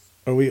anyway.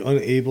 are we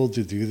unable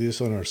to do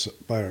this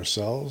by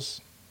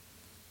ourselves?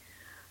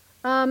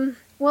 Well,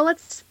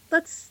 let's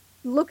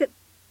look at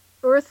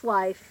Earth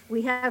life.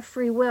 We have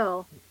free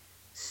will,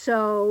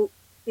 so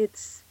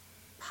it's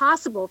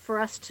possible for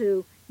us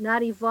to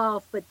not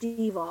evolve but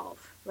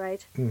devolve,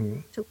 right?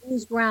 Hmm. To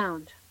lose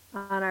ground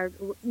on our,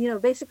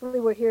 basically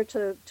we're here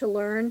to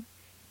learn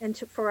and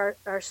for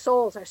our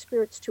souls, our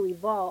spirits to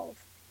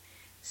evolve.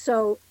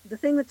 So the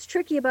thing that's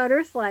tricky about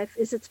Earth life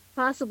is it's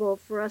possible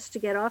for us to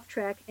get off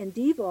track and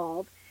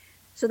devolve.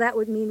 So that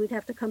would mean we'd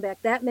have to come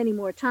back that many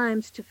more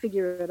times to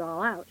figure it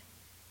all out.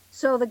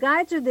 So the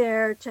guides are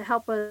there to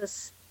help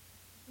us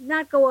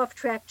not go off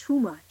track too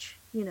much.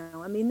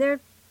 I mean,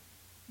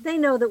 they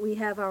know that we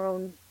have our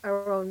own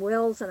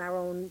wills and our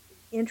own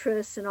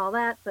interests and all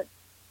that, but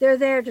they're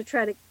there to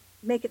try to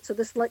make it so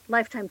this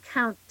lifetime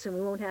counts, and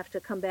we won't have to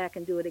come back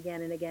and do it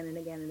again and again and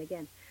again and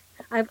again.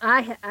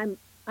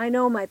 I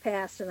know my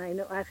past, and I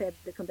know I've had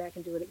to come back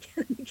and do it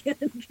again and again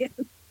and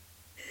again.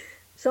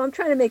 So I'm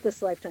trying to make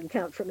this lifetime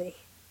count for me.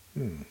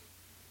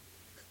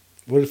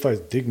 What if I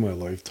dig my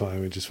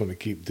lifetime and just want to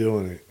keep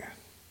doing it?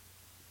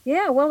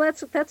 Yeah, well,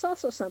 that's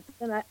also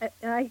something.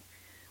 I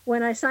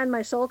when I signed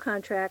my soul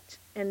contract,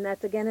 and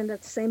that's again in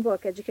that same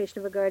book, Education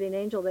of a Guardian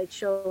Angel, they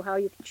show how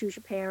you choose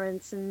your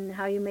parents and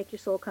how you make your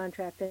soul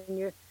contract and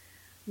your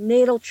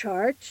natal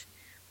chart.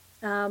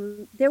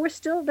 There was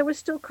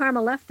still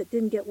karma left that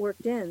didn't get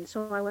worked in.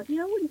 So I went, it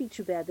wouldn't be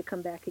too bad to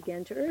come back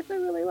again to Earth. I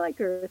really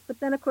like Earth. But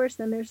then, of course,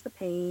 then there's the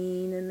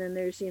pain, and then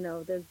there's,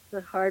 the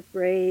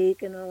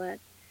heartbreak and all that.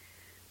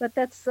 But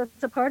that's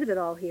a part of it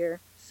all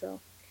here. So,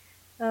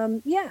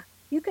 yeah,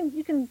 you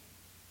can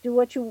do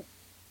what you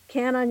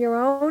can on your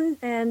own,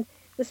 and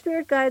the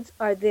spirit guides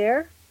are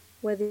there,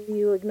 whether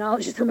you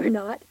acknowledge them or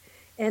not,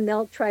 and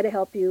they'll try to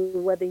help you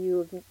whether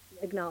you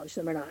acknowledge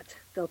them or not.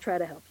 They'll try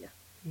to help you.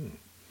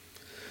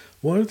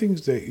 One of the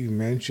things that you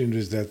mentioned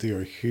is that they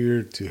are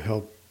here to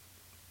help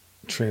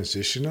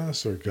transition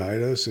us or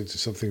guide us into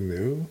something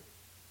new.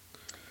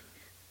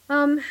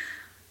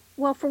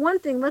 Well, for one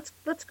thing, let's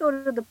go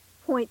to the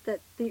point that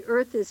the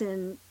Earth is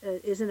in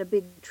a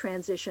big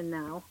transition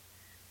now.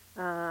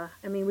 I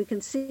mean, we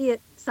can see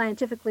it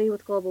scientifically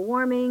with global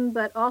warming,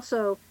 but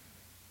also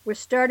we're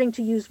starting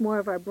to use more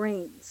of our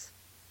brains,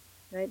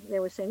 right? They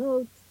were saying,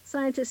 oh,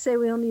 scientists say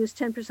we only use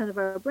 10% of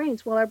our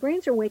brains. Well, our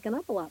brains are waking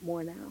up a lot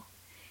more now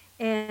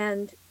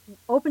and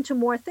open to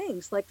more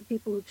things, like the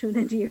people who tune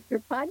into your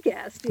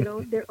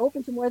podcast, they're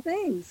open to more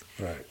things.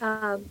 Right.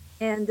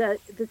 And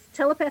the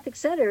telepathic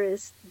center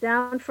is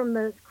down from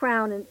the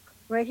crown and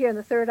right here in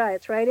the third eye.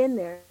 It's right in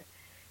there.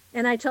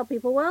 And I tell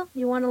people, well,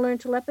 you want to learn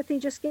telepathy,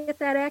 just get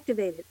that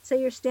activated.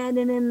 Say you're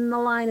standing in the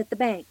line at the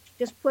bank,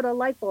 just put a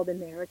light bulb in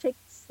there, or take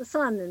the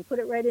sun and put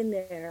it right in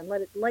there and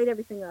let it light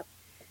everything up.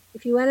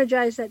 If you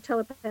energize that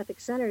telepathic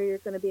center, you're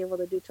going to be able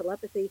to do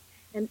telepathy.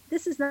 And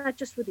this is not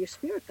just with your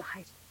spirit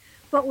guides,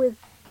 but with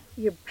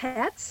your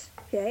pets,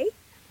 okay?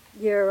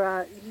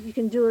 You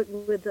can do it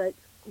with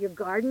your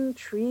garden,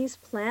 trees,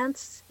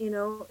 plants,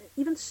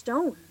 even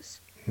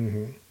stones.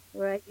 Mm-hmm.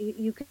 Right,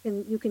 you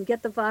can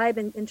get the vibe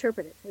and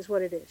interpret it, is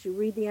what it is. You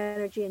read the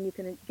energy and you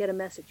can get a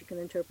message. You can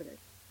interpret it.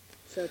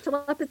 So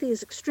telepathy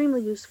is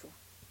extremely useful.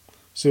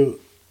 So,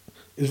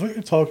 is what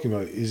you're talking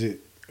about?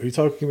 Are you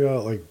talking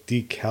about like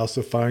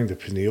decalcifying the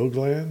pineal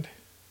gland?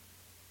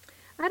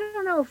 I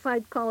don't know if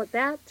I'd call it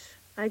that.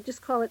 I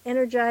just call it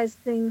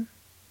energizing.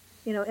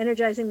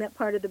 Energizing that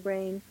part of the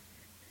brain.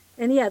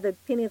 And yeah, the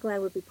pineal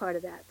gland would be part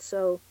of that.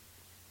 So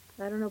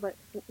I don't know, but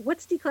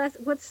what's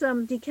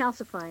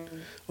decalcifying?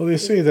 Well, they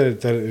say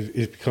that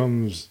it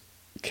becomes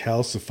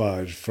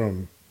calcified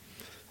from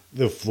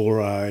the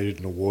fluoride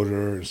in the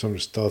water and some of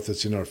the stuff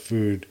that's in our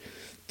food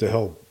to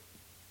help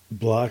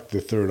block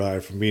the third eye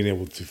from being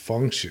able to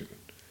function.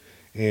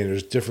 And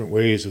there's different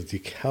ways of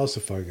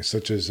decalcifying it,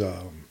 such as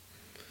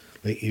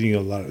like eating a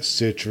lot of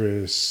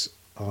citrus.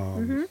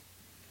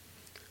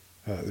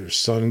 There's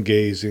sun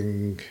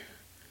gazing,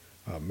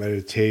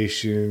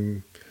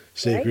 meditation,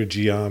 sacred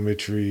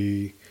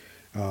geometry,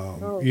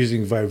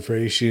 using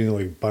vibration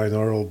like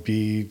binaural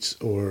beats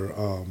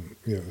or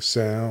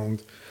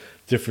sound,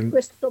 different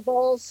crystal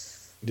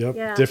balls. Yep,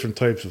 Yeah. different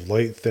types of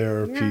light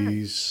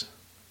therapies.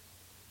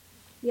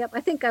 Yep,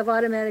 I think I've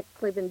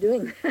automatically been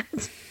doing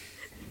that.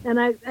 And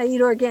I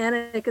eat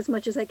organic as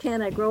much as I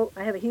can. I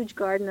have a huge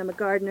garden. I'm a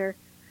gardener.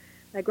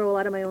 I grow a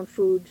lot of my own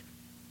food.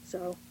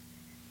 So,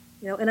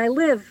 and I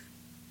live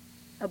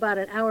about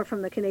an hour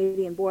from the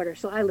Canadian border.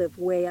 So I live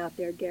way out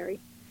there, Gary.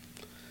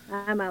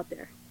 I'm out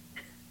there.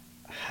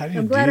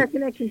 I'm glad our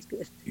connection's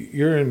good.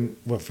 You're in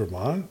what,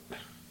 Vermont?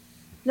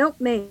 Nope,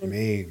 Maine.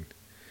 Maine.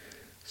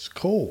 It's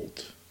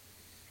cold.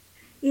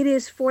 It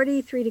is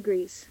 43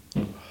 degrees.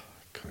 I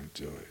couldn't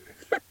do it.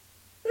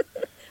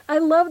 I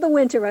love the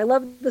winter. I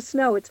love the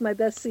snow. It's my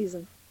best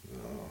season.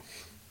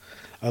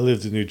 I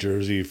lived in New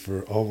Jersey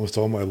for almost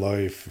all my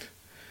life,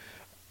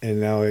 and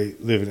now I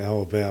live in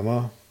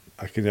Alabama.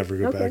 I can never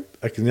go back.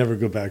 I can never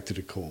go back to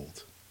the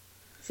cold.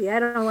 See, I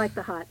don't like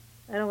the hot.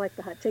 I don't like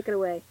the hot. Take it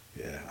away.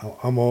 Yeah,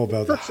 I'm all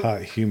about the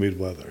hot, humid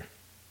weather.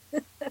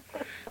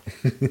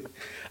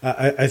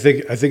 I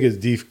think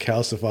it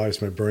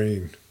decalcifies my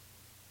brain.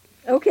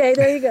 Okay,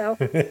 there you go.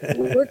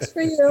 Works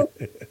for you.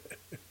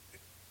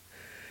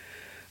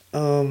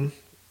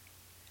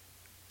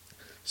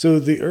 So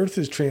the Earth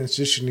is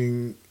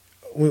transitioning.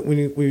 When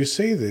you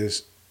say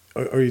this,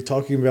 are you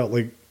talking about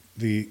like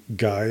the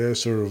Gaia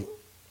sort of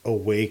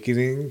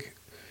awakening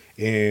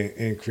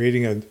and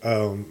creating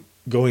a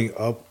going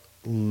up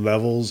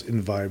levels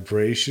in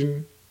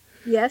vibration?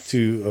 Yes.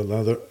 To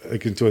another,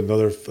 like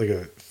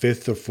a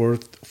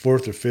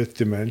fourth or fifth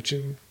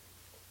dimension.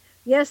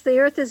 Yes, the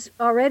Earth is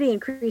already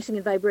increasing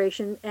in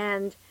vibration,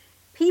 and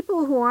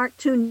people who aren't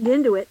tuned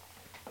into it,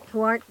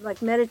 who aren't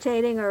like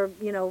meditating or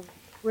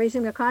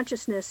raising their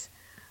consciousness,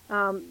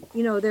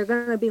 they're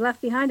going to be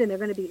left behind and they're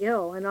going to be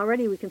ill. And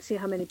already we can see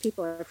how many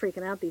people are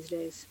freaking out these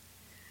days.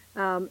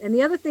 And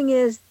the other thing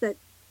is that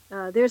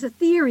there's a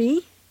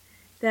theory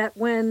that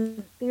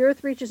when the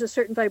Earth reaches a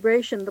certain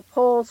vibration, the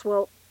poles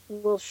will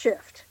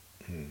shift.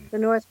 The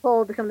North Pole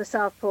will become the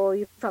South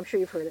Pole. I'm sure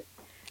you've heard it.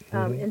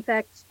 In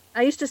fact,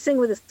 I used to sing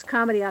with this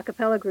comedy a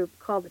cappella group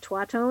called the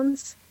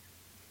Twatones.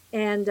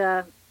 And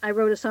I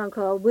wrote a song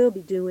called We'll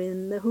Be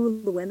Doing the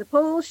Hula When the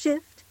Poles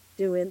Shift.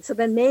 So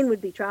then Maine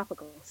would be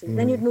tropical. See,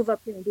 then you'd move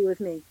up here and be with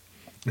me.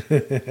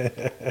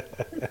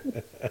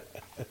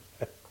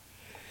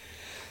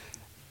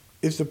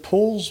 If the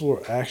poles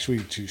were actually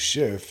to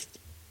shift,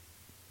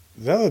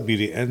 that would be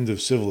the end of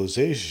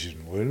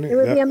civilization, wouldn't it? It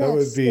would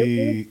be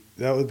a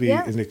that would be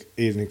Yeah.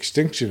 an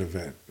extinction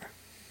event.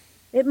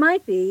 It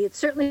might be. It's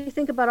certainly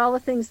think about all the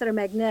things that are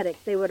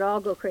magnetic. They would all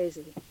go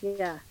crazy.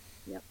 Yeah.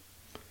 Yep.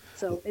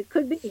 So it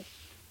could be.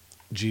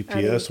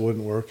 GPS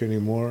wouldn't work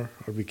anymore.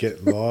 I'd be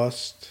getting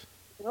lost.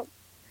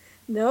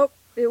 Nope,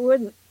 it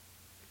wouldn't.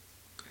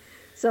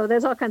 So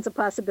there's all kinds of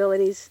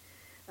possibilities.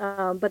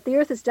 But the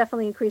Earth is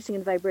definitely increasing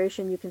in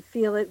vibration. You can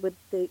feel it with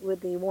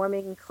the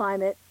warming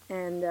climate.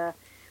 And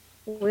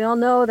we all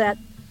know that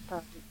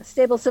a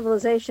stable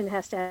civilization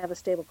has to have a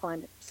stable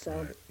climate.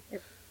 So.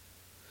 Right.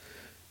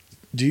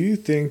 Do you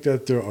think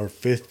that there are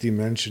fifth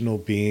dimensional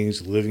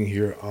beings living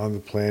here on the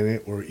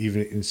planet or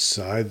even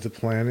inside the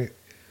planet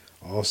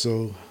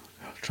also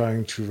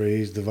trying to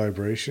raise the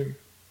vibration?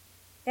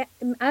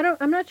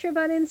 I'm not sure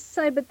about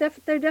inside, but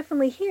they're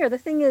definitely here. The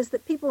thing is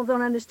that people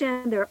don't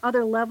understand there are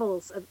other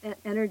levels of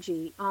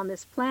energy on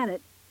this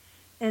planet.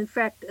 In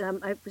fact,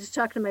 I was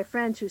talking to my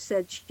friend who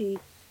said she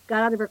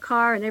got out of her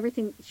car and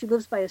everything. She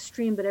lives by a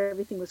stream, but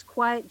everything was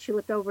quiet. She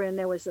looked over and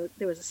there was a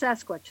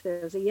Sasquatch.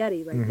 There was a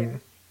Yeti right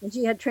there, and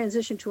she had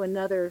transitioned to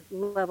another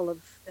level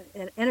of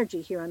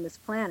energy here on this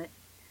planet.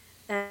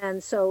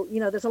 And so,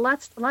 there's a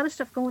lot of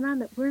stuff going on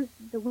that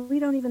we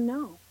don't even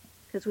know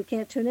because we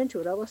can't tune into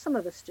it. Although some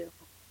of us do.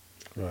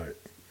 Right.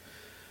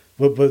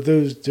 But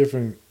those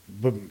different,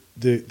 but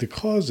the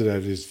cause of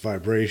that is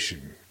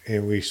vibration,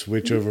 and we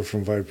switch over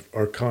from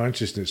our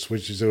consciousness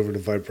switches over to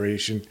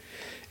vibration,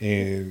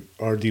 and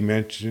our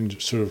dimension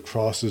sort of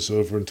crosses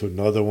over into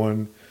another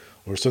one,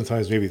 or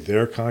sometimes maybe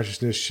their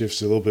consciousness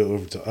shifts a little bit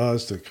over to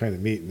us to kind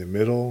of meet in the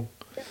middle.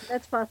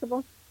 That's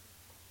possible.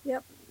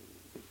 Yep.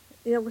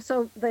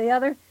 So the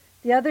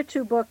other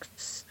two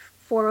books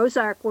for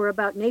Ozark were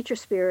about nature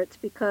spirits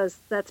because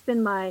that's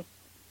been my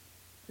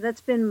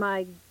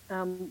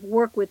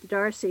work with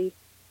Darcy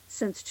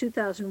since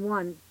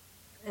 2001,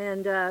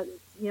 and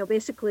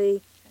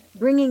basically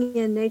bringing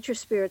in nature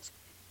spirits.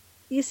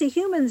 You see,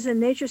 humans and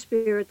nature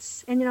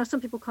spirits, and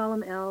some people call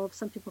them elves,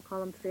 some people call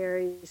them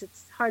fairies.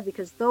 It's hard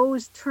because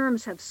those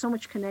terms have so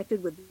much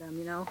connected with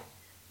them.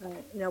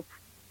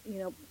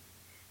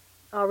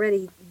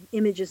 Already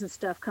images and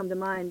stuff come to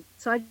mind.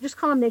 So I just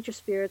call them nature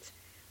spirits.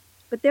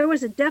 But there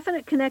was a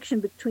definite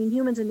connection between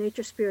humans and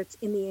nature spirits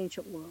in the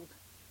ancient world.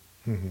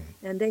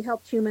 And they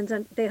helped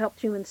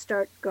humans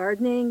start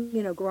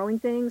gardening, growing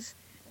things.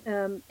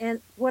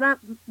 And what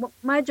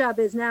my job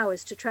is now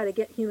is to try to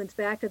get humans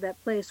back to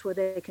that place where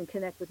they can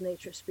connect with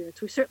nature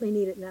spirits. We certainly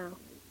need it now.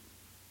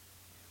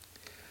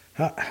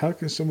 How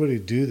can somebody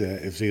do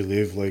that if they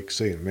live, like,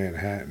 say, in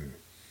Manhattan?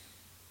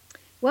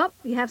 Well,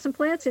 you have some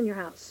plants in your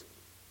house.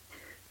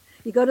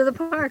 You go to the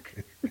park.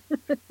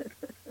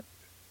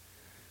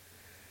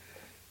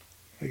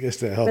 I guess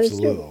that helps a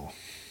little.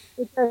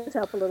 It does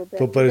help a little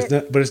bit. But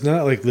it's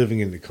not like living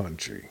in the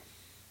country.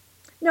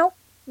 No,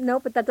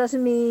 but that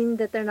doesn't mean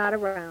that they're not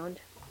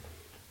around.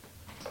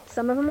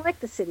 Some of them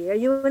like the city. Are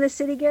you in a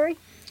city, Gary?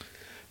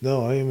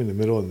 No, I am in the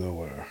middle of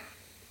nowhere.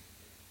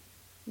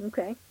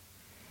 Okay.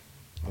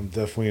 I'm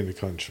definitely in the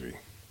country.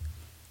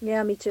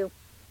 Yeah, me too.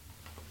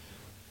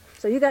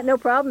 So you got no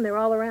problem. They're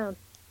all around.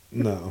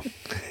 No.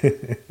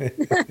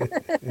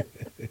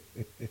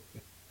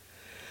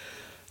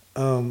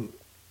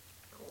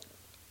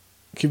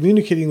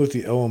 Communicating with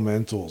the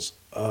elementals.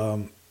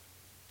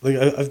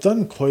 I've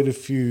done quite a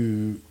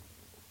few.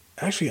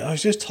 Actually, I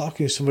was just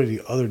talking to somebody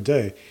the other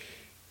day.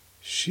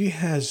 She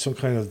has some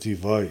kind of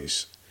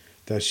device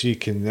that she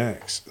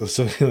connects,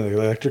 something like an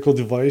electrical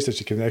device that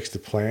she connects to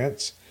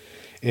plants,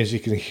 and she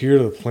can hear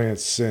the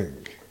plants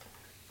sing.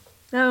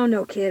 Oh,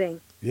 no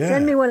kidding. Yeah.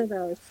 Send me one of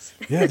those.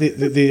 Yeah,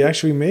 they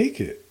actually make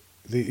it.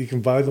 You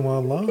can buy them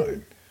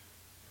online.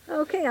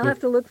 Okay, I'll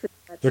have to look for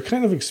that. They're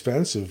kind of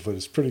expensive, but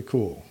it's pretty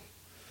cool.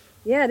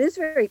 Yeah, it is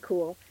very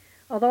cool.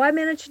 Although I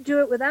managed to do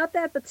it without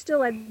that, but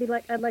still I'd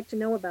like to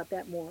know about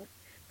that more.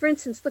 For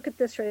instance, look at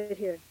this right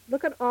here.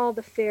 Look at all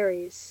the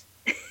fairies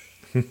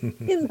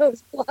in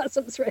those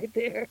blossoms right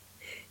there.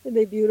 Aren't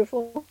they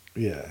beautiful?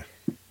 Yeah.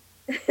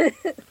 They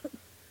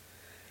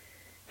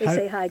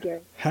say hi,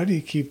 Gary. How do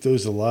you keep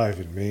those alive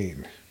in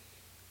Maine?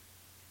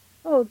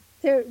 Oh,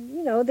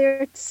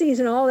 they're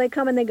seasonal. They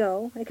come and they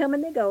go. They come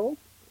and they go.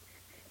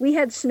 We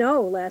had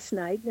snow last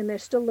night, and they're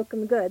still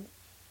looking good.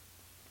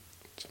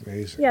 It's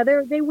amazing. Yeah,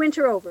 they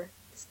winter over.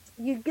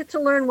 You get to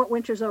learn what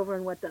winters over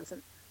and what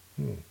doesn't.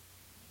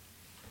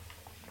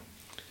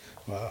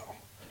 Wow.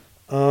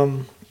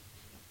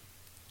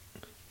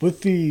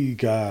 With the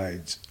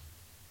guides,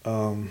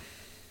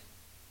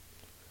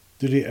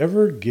 Did he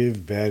ever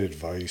give bad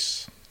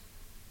advice?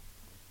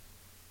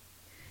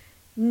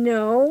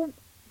 No,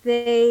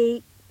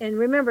 and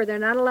remember, they're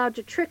not allowed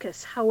to trick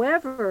us.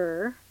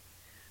 However,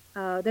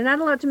 they're not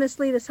allowed to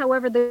mislead us.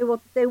 However,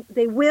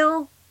 they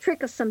will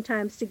trick us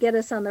sometimes to get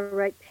us on the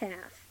right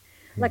path.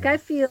 Like I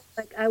feel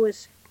like I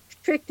was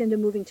tricked into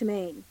moving to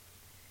Maine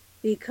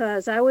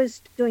because I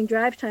was doing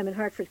drive time in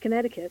Hartford,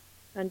 Connecticut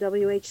on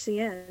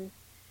WHCN.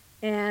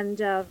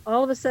 And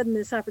all of a sudden,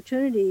 this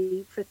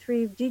opportunity for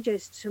 3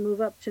 DJs to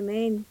move up to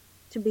Maine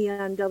to be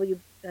on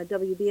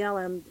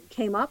WBLM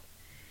came up.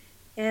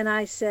 And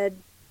I said,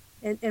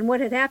 and what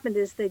had happened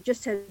is they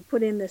just had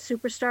put in the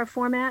superstar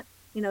format.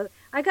 You know,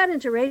 I got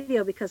into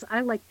radio because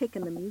I like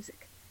picking the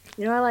music.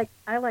 You know, I like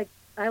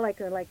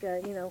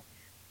you know,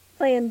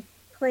 playing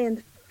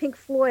Pink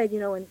Floyd, you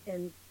know,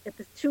 and at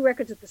the 2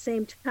 records at the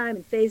same time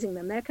and phasing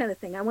them, that kind of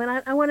thing. I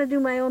want to do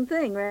my own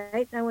thing,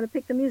 right? I want to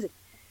pick the music.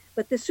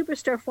 But the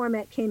superstar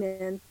format came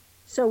in,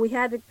 so we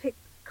had to pick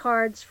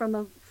cards from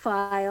a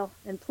file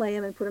and play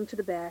them and put them to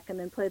the back, and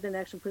then play the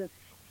next and put them.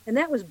 And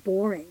that was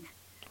boring.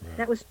 Right.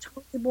 That was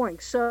totally boring.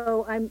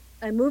 So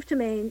I moved to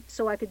Maine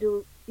so I could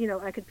do, you know,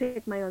 I could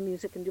pick my own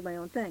music and do my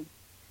own thing.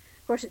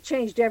 Of course, it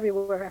changed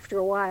everywhere after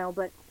a while,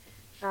 but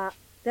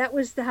that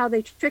was how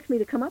they tricked me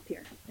to come up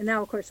here. And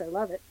now, of course, I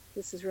love it.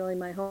 This is really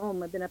my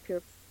home. I've been up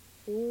here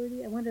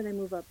 40. When did I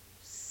move up?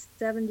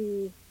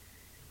 77.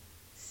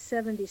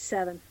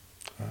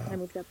 I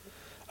moved up.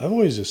 I've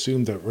always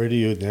assumed that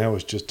radio now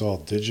is just all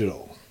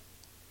digital.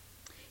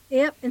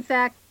 Yep. In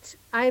fact,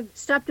 I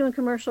stopped doing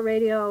commercial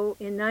radio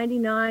in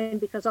 '99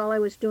 because all I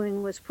was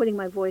doing was putting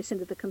my voice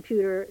into the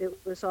computer. It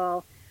was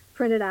all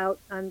printed out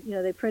on, you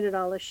know, they printed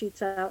all the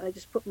sheets out. I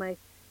just put my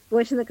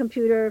voice in the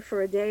computer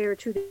for a day or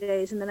 2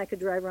 days, and then I could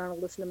drive around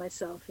and listen to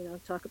myself, you know,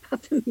 talk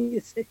about the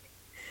music.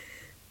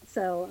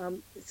 So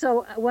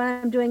what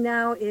I'm doing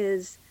now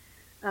is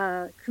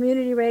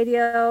community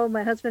radio.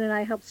 My husband and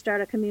I helped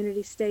start a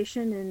community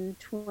station in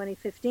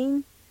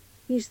 2015.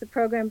 He's the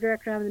program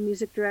director, I'm the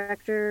music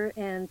director,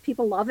 and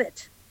people love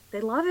it.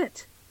 They love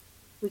it.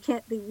 We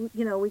can't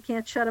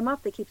shut them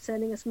up. They keep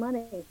sending us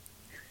money.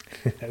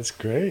 That's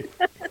great.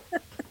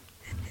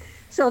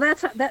 So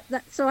that's that.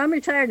 So I'm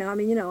retired now. I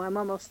mean, you know,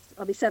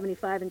 I'll be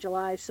 75 in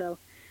July. So,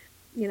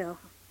 you know,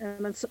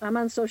 I'm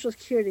on Social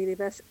Security,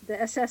 the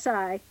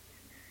SSI.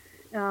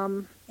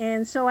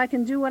 And so I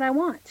can do what I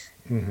want.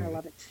 I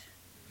love it.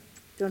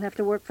 Don't have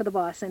to work for the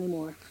boss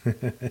anymore.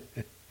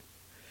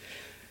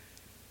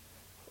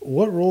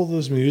 What role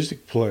does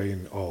music play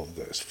in all of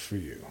this for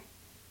you?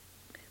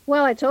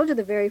 Well, I told you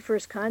the very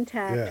first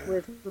contact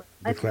with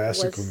the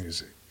classical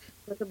music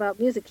was about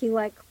music. He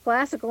liked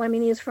classical. I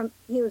mean, he was from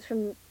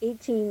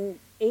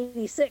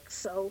 1886,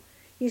 so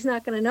he's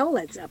not going to know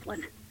Led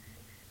Zeppelin,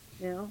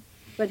 you know.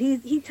 But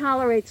he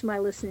tolerates my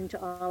listening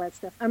to all that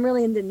stuff. I'm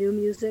really into new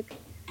music.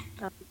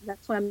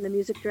 That's why I'm the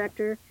music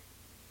director.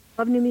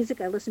 I love new music.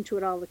 I listen to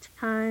it all the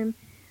time.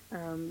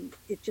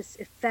 It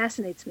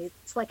fascinates me.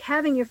 It's like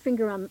having your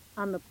finger on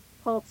the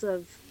pulse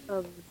of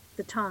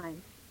the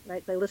time,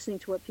 right? By listening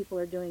to what people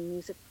are doing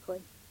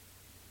musically.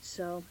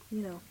 So,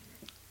 you know,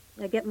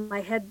 I get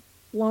my head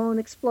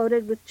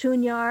exploded with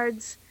tune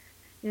yards,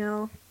 you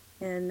know,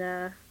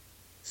 and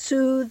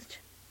soothed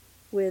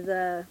with,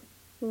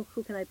 who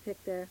can I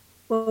pick there?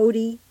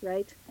 Bodie,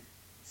 right?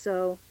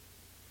 So,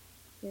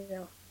 you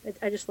know,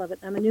 I just love it.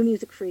 I'm a new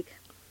music freak.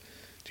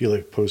 Do you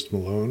like Post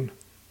Malone?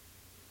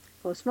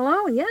 Post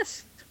Malone,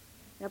 yes,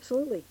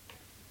 absolutely.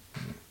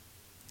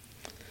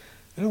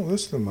 I don't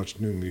listen to much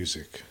new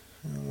music.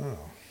 I don't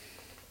know.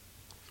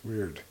 It's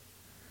weird.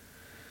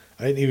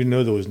 I didn't even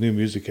know there was new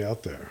music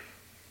out there.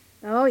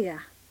 Oh, yeah.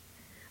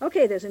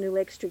 Okay, there's a new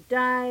Lake Street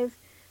Dive.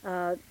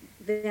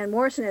 Van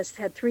Morrison has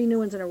had 3 new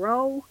ones in a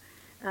row.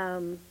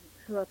 Who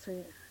else?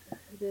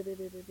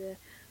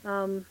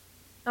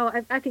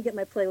 I could get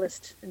my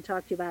playlist and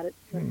talk to you about it.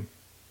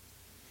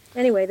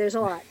 Anyway, there's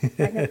a lot.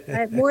 I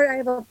have more. I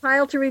have a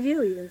pile to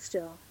review even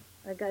still.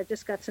 I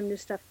just got some new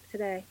stuff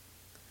today.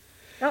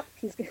 Oh,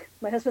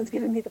 my husband's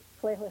giving me the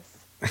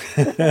playlist.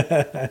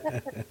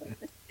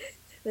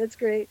 That's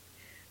great.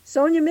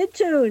 Sonia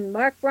Midtune,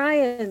 Mark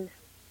Bryan,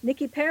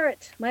 Nikki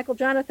Parrott, Michael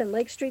Jonathan,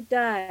 Lake Street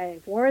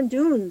Dive, Warren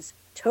Dunes,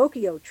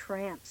 Tokyo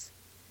Tramps.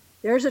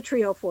 There's a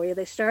trio for you.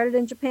 They started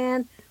in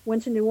Japan,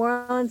 went to New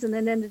Orleans, and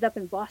then ended up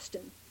in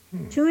Boston.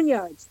 Tune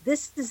Yards,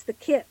 This Is the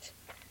Kit,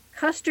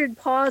 Custard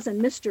Paws,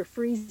 and Mr.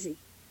 Freezy.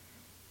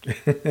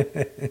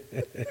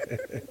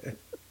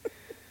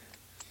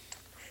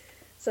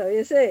 So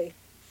you see,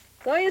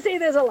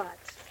 there's a lot.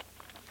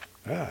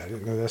 I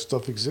didn't know that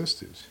stuff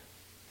existed.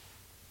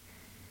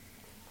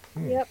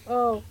 Yep.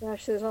 Oh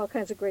gosh, there's all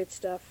kinds of great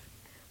stuff.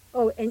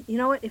 Oh, and you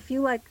know what? If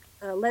you like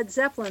Led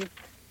Zeppelin,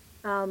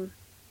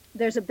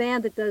 there's a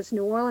band that does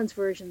New Orleans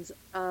versions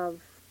of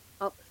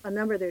a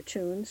number of their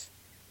tunes.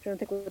 I don't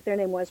think what their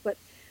name was, but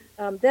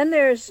then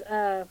there's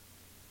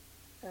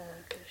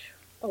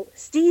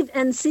Steve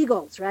and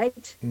Seagulls,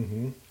 right?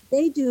 Mm-hmm.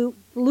 They do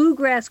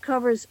bluegrass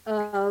covers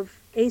of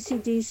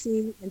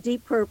AC/DC and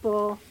Deep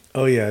Purple.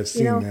 Oh yeah, I've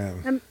seen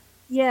them.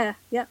 Yeah.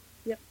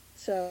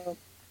 So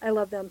I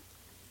love them.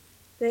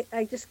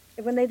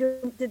 When they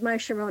did My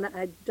Sharona,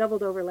 I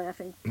doubled over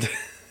laughing.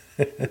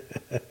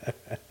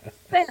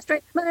 Fast,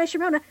 right? My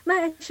Sharona,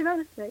 my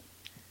Sharona. Right.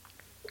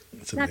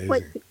 That's Not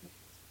quite.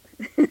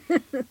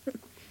 amazing.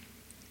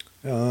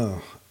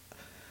 Oh,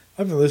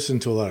 I've been listening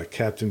to a lot of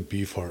Captain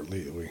Beefheart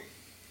lately.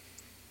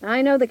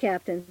 I know the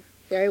captain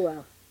very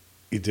well.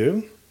 You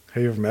do?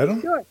 Have you ever met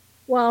him? Sure.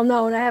 Well,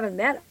 no, I haven't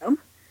met him,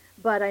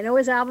 but I know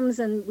his albums,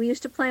 and we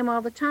used to play them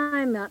all the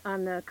time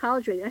on the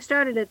college radio. I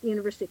started at the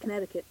University of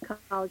Connecticut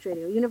College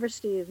Radio,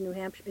 University of New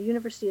Hampshire,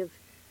 University of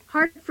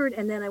Hartford,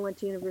 and then I went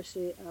to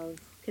University of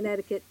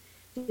Connecticut,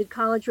 did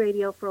college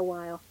radio for a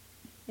while,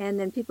 and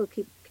then people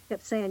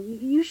kept saying,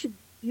 you should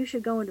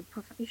go into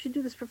you should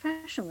do this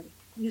professionally.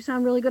 You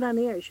sound really good on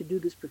the air. You should do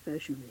this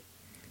professionally.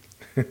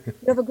 You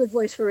have a good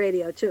voice for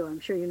radio too. I'm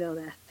sure you know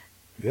that.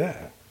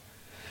 Yeah.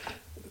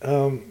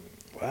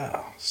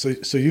 Wow.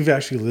 So you've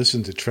actually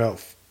listened to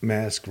Trout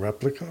Mask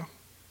Replica?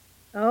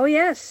 Oh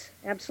yes,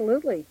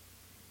 absolutely.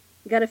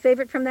 You got a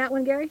favorite from that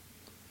one, Gary?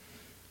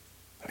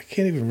 I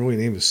can't even really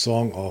name a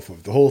song off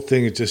of. The whole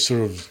thing is just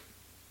sort of,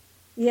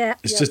 Yeah.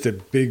 it's just a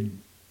big,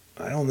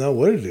 I don't know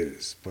what it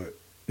is, but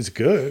it's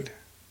good.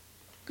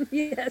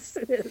 Yes,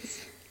 it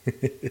is.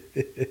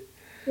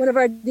 One of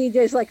our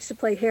DJs likes to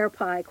play Hair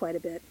Pie quite a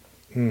bit.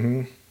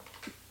 Mm-hmm.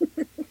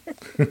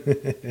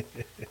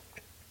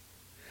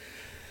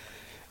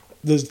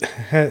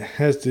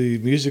 Has the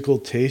musical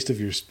taste of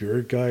your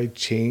spirit guide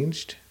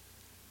changed?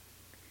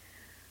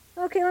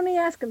 Okay, let me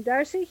ask him,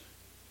 Darcy.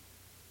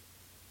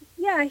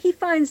 Yeah, he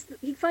finds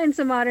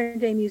the modern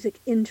day music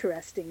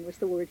interesting, was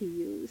the word he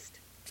used.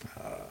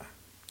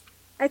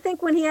 I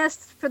think when he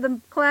asked for the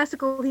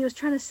classical, he was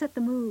trying to set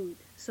the mood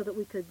so that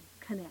we could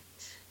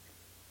connect.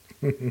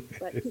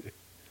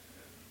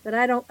 But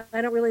I don't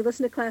really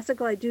listen to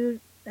classical. I do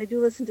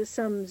listen to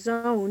some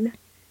zone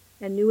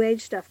and new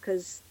age stuff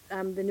because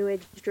I'm the new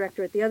age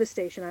director at the other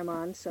station I'm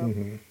on. So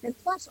And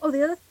plus,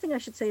 the other thing I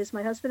should say is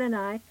my husband and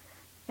I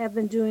have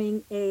been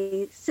doing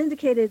a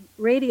syndicated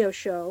radio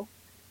show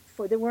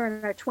we're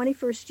in our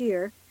 21st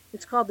year.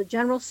 It's called The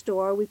General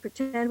Store. We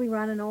pretend we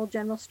run an old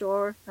general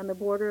store on the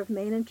border of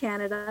Maine and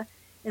Canada,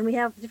 and we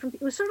have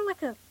it was sort of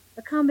like a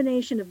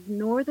combination of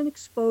Northern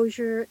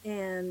Exposure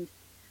and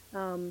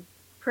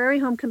Prairie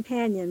Home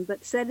Companion,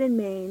 but set in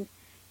Maine.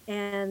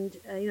 And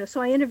so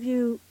I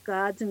interview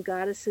gods and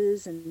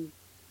goddesses and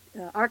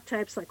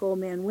archetypes like Old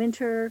Man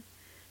Winter.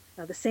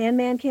 The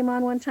Sandman came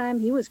on one time.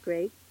 He was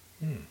great.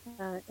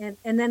 And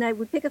then I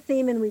would pick a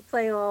theme and we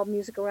play all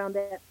music around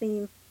that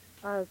theme.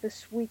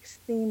 This week's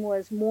theme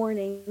was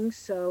morning,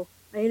 so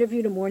I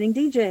interviewed a morning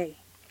DJ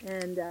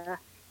and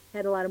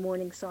had a lot of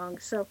morning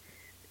songs. So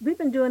we've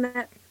been doing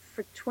that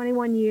for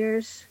 21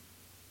 years.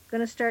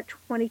 Going to start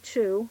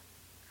 22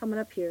 coming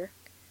up here.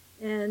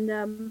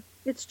 And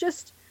it's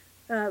just,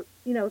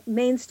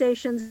 main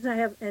stations I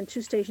have, and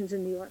 2 stations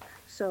in New York.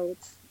 So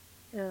it's,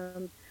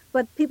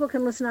 but people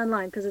can listen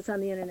online because it's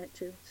on the internet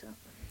too. So.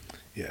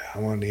 Yeah,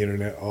 I'm on the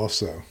internet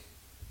also.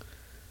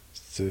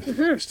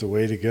 It's the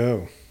way to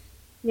go.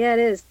 Yeah, it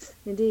is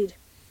indeed.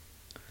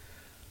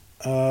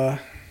 So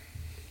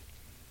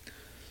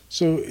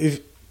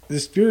if the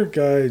spirit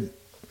guide,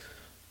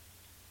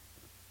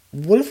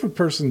 what if a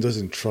person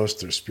doesn't trust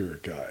their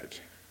spirit guide?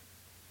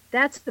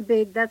 That's a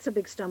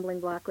big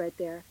stumbling block right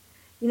there.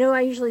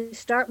 I usually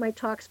start my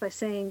talks by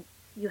saying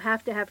you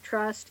have to have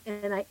trust,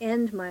 and I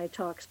end my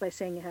talks by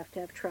saying you have to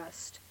have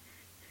trust.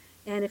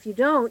 And if you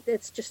don't,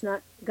 it's just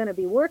not going to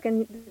be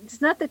working. It's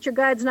not that your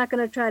guide's not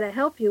going to try to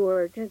help you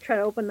or try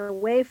to open the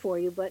way for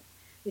you, but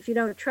if you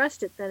don't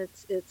trust it, then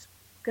it's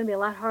going to be a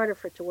lot harder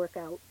for it to work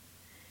out.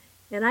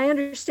 And I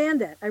understand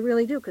that. I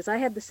really do, because I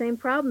had the same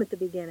problem at the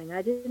beginning.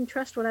 I didn't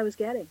trust what I was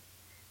getting.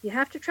 You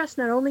have to trust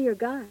not only your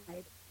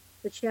guide,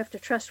 but you have to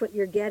trust what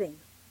you're getting,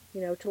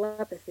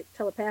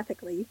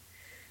 telepathically.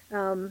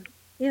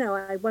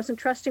 I wasn't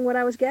trusting what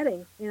I was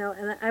getting,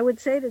 and I would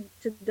say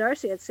to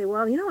Darcy, I'd say,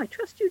 well, I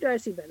trust you,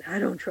 Darcy, but I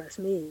don't trust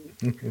me.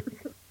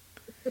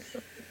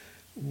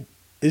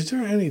 Is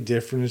there any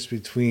difference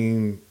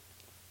between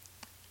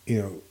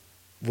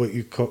what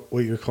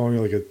you're calling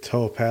like a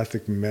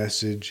telepathic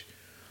message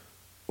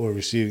or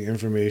receiving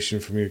information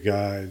from your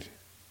guide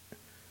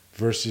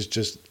versus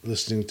just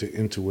listening to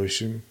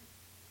intuition?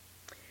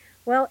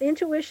 Well,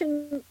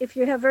 intuition, if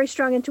you have very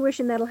strong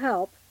intuition, that'll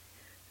help.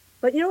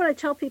 But what I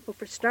tell people,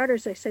 for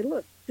starters, I say,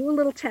 look, do a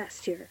little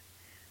test here.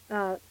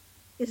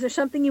 Is there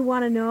something you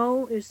want to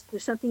know? Is there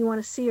something you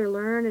want to see or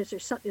learn? Is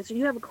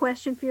you have a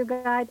question for your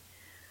guide?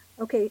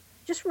 Okay,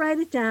 just write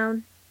it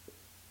down.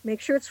 Make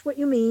sure it's what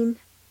you mean.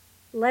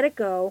 Let it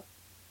go,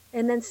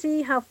 and then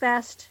see how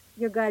fast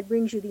your guide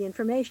brings you the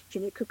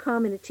information. It could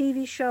come in a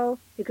TV show.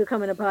 It could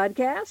come in a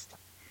podcast.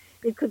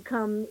 It could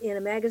come in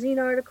a magazine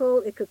article.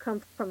 It could come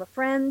from a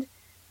friend.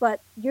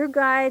 But your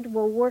guide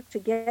will work to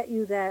get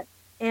you that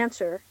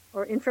answer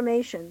or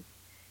information,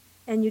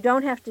 and you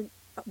don't have to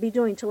be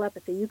doing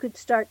telepathy. You could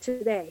start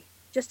today.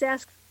 Just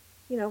ask,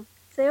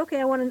 say,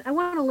 okay, I want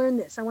to learn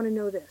this. I want to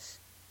know this.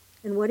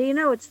 And what do you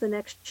know? It's the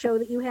next show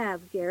that you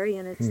have, Gary,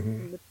 and it's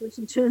the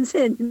person tunes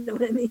in. You know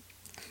what I mean?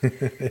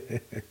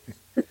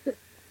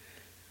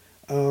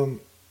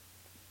 um,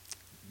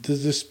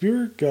 does the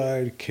spirit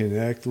guide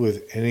connect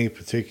with any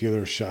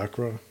particular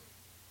chakra?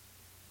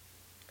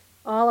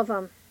 All of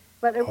them.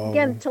 But All of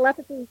again,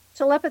 them?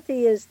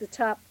 telepathy is the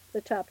top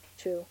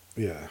two.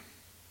 Yeah.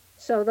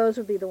 So those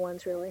would be the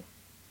ones really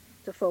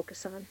to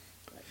focus on.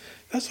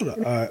 That's what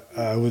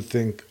I would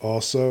think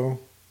also.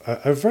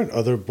 I've read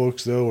other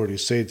books though where they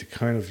say to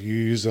kind of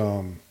use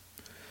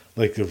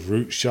like the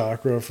root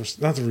chakra for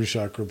not the root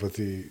chakra but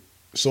the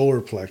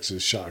solar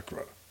plexus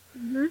chakra.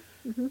 Hmm.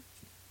 Hmm.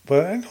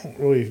 But I don't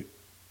really.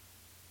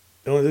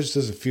 It just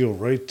doesn't feel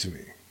right to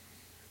me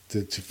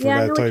for Yeah,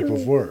 I know that what you type of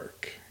mean.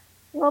 work.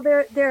 Well,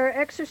 there are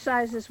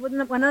exercises.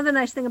 One other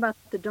nice thing about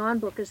the Dawn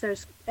book is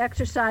there's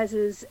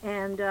exercises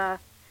and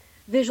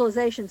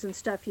visualizations and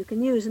stuff you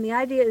can use. And the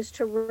idea is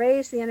to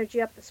raise the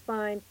energy up the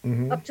spine,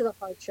 Hmm. up to the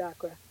heart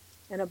chakra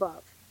and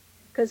above.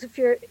 Because if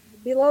you're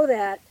below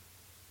that,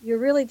 you're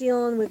really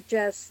dealing with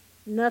just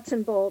nuts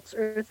and bolts,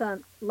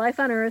 life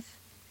on earth.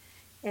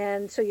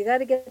 And so you got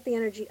to get the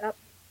energy up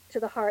to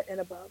the heart and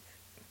above.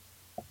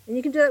 And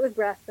you can do that with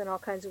breath in all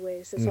kinds of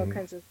ways. There's all Hmm.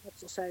 kinds of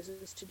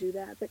exercises to do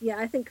that. But yeah,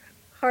 I think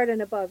heart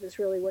and above is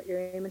really what you're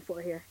aiming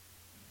for here.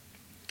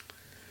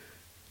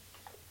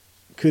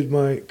 Could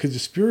the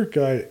spirit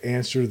guide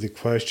answer the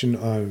question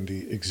on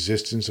the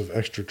existence of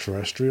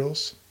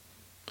extraterrestrials?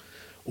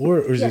 Or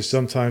is it Yes,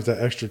 sometimes that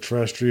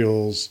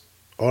extraterrestrials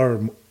are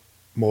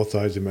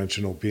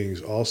multidimensional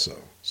beings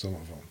also, some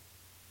of them?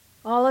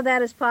 all of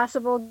that is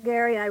possible,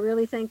 Gary. I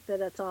really think that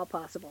it's all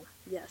possible.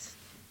 Yes.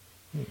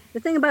 The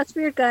thing about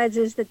spirit guides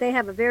is that they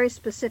have a very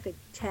specific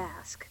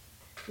task.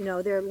 You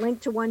know, they're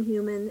linked to one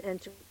human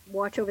and to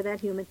watch over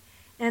that human.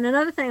 And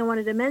another thing I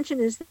wanted to mention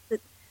is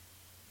that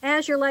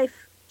as your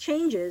life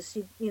changes,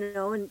 you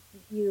know, and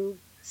you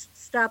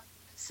stop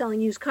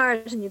selling used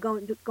cars and you go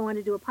on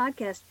to do a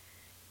podcast,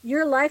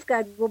 your life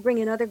guide will bring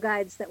in other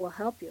guides that will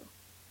help you.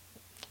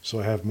 So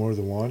I have more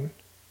than one?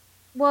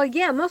 Well,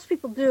 yeah, most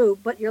people do,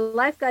 but your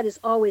life guide is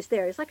always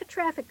there. It's like a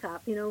traffic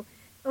cop, you know.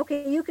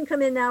 Okay, you can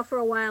come in now for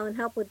a while and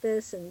help with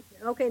this, and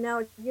okay,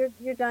 now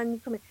you're done. You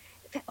come in.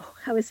 Oh,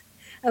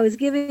 I was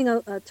giving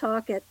a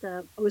talk at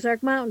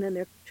Ozark Mountain in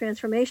their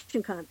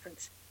transformation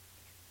conference,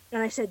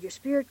 and I said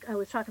I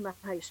was talking about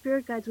how your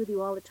spirit guides with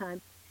you all the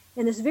time,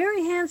 and this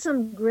very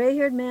handsome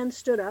gray-haired man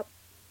stood up,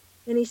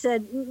 and he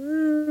said,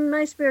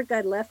 "My spirit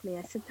guide left me."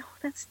 I said, "No,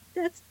 that's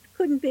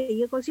couldn't be."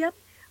 He goes, "Yep,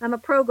 I'm a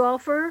pro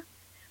golfer,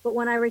 but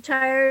when I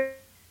retired,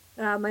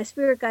 my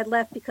spirit guide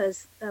left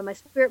because my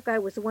spirit guide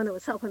was the one that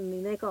was helping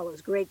me make all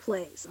those great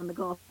plays on the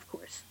golf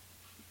course."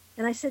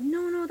 And I said,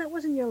 "No, that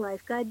wasn't your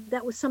life guide.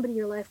 That was somebody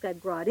your life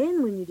guide brought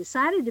in when you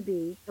decided to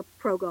be a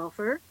pro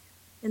golfer.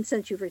 And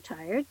since you've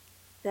retired,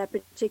 that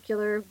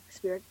particular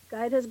spirit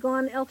guide has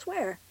gone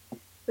elsewhere.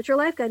 But your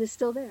life guide is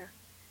still there.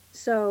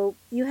 So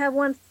you have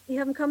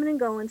them coming and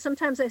going.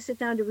 Sometimes I sit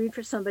down to read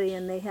for somebody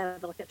and they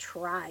have like a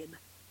tribe.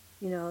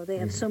 You know, they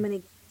have so Hmm.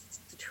 many,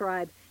 it's a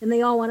tribe, and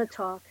they all want to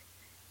talk.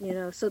 You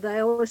know, so I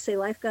always say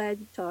life guide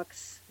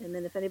talks. And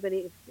then if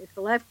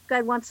the life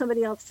guide wants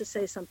somebody else to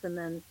say something,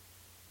 then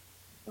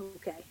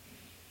okay.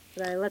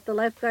 But I let the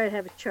life guide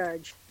have a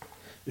charge.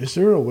 Is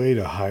there a way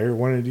to hire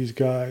one of these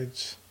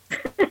guides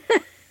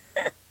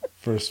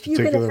for a You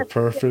can particular ask,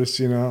 purpose,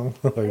 you know?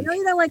 I know Like,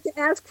 you don't like to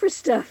ask for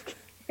stuff,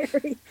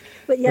 Gary,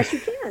 but yes, you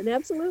can,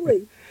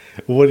 absolutely.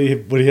 what do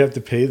you have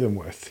to pay them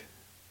with?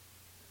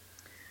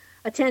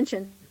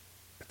 Attention.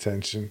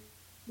 Attention.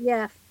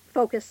 Yeah,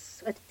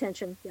 focus,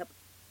 attention. Yep,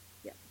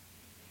 yep.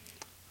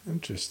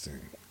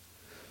 Interesting.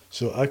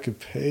 So I could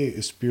pay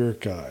a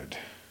spirit guide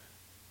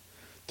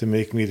to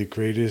make me the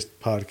greatest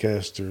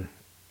podcaster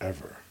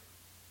ever.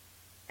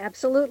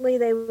 Absolutely,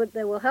 they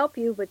will help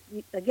you, but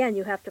again,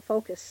 you have to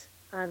focus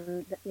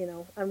on, you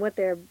know, on what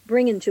they're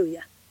bringing to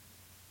you.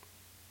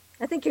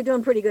 I think you're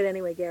doing pretty good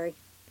anyway, Gary.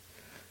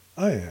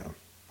 I am.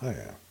 I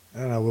am.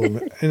 And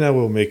I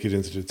will make it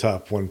into the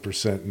top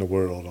 1% in the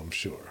world, I'm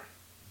sure.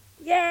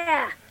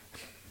 Yeah,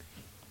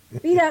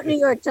 beat out New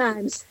York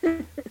Times.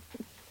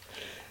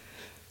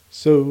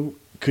 So,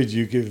 could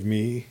you give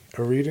me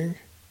a reading?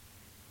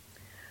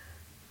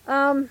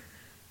 um,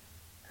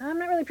 I'm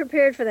not really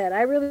prepared for that.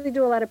 I really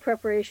do a lot of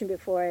preparation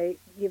before I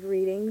give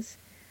readings.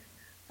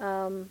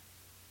 Um,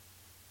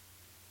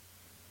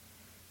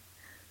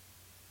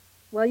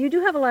 well, you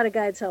do have a lot of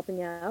guides helping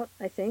you out,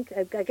 I think.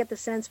 I get the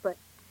sense, but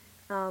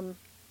um,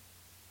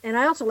 and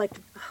I also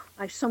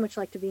I so much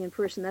like to be in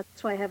person.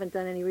 That's why I haven't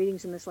done any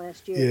readings in this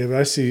last year. Yeah, but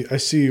I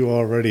see you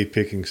already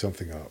picking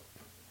something up.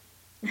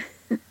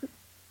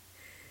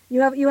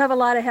 You have a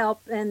lot of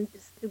help, and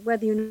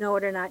whether you know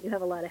it or not, you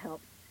have a lot of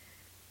help.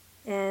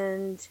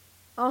 And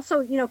also,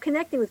 you know,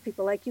 connecting with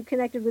people like you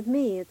connected with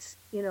me. It's,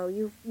 you know,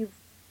 you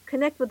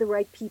connect with the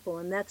right people,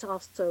 and that's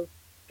also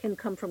can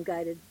come from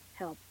guided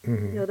help. You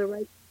Hmm. know, the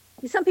right.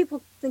 Some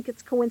people think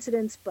it's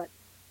coincidence, but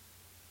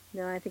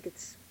no, I think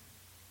it's,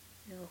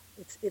 you know,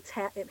 it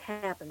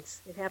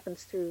happens. It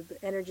happens through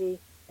the energy.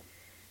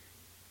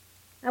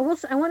 I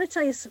want to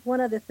tell you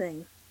one other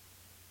thing,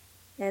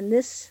 and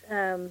this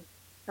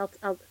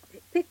I'll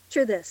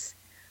picture this.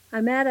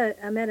 I'm at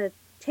a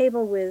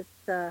table with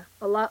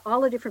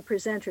all the different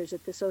presenters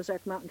at this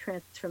Ozark Mountain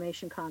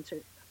Transformation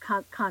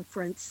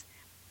conference,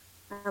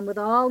 with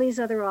all these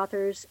other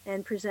authors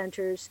and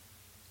presenters,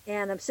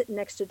 and I'm sitting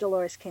next to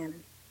Dolores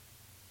Cannon.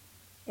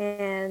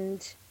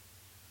 And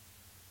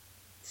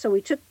so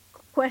we took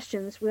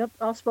questions. We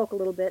all spoke a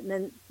little bit, and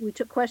then we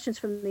took questions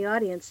from the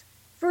audience.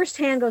 First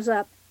hand goes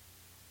up,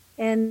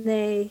 and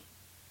they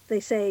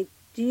say,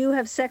 "Do you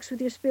have sex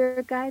with your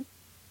spirit guide?"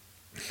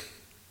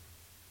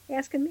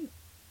 Asking me.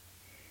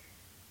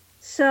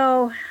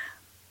 So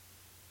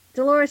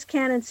Dolores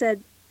Cannon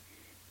said,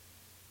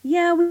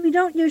 "Yeah, we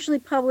don't usually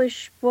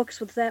publish books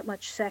with that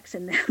much sex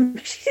in them,"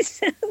 she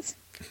says.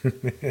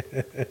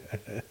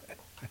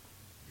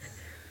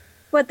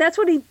 But that's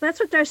what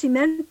Darcy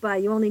meant by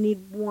you only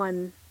need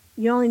one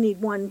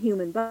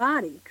human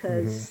body,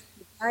 because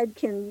the guide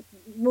can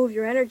move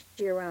your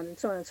energy around and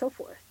so on and so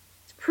forth.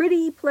 It's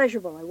pretty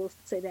pleasurable, I will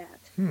say that.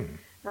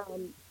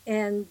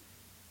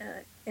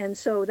 And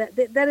so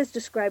that is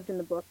described in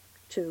the book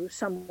too,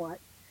 somewhat.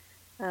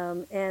 I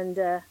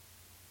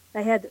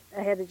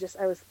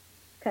was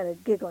kind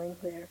of giggling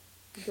there.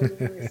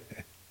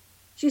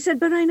 She said,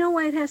 "But I know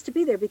why it has to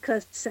be there,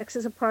 because sex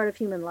is a part of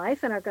human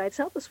life, and our guides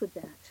help us with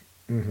that."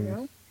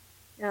 You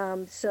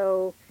know,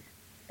 so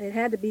it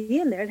had to be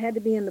in there. It had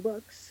to be in the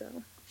book.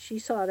 So she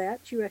saw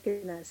that. She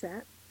recognized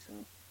that.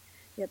 So,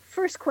 yeah.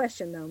 First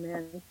question, though,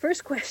 man.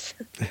 First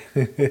question.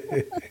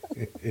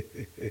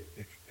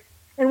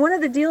 And one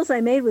of the deals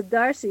I made with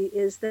Darcy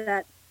is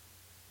that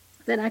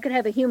I could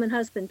have a human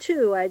husband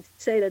too. I'd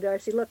say to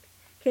Darcy, "Look,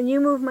 can you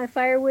move my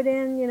firewood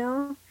in? You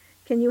know,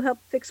 can you help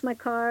fix my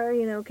car?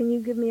 You know, can you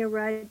give me a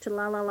ride to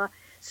la la la?"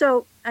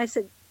 So I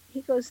said,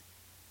 he goes,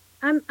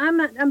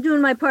 I'm doing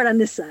my part on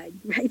this side,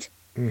 right?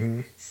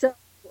 So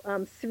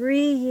 2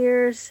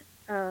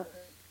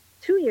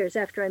 years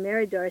after I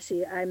married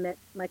Darcy, I met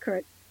my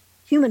current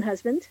human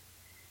husband,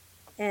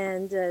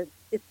 and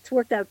it's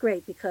worked out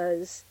great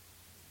because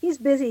he's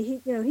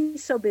busy.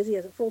 He's so busy, he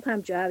has a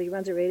full-time job. He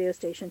runs a radio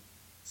station.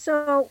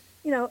 So,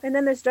 and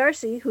then there's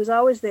Darcy, who's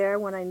always there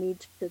when I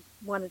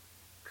want a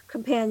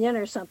companion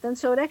or something.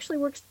 So it actually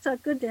works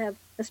out good to have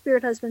a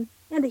spirit husband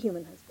and a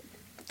human husband.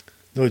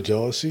 No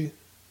jealousy?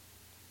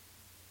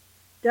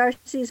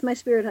 Darcy's my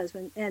spirit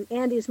husband, and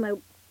Andy's my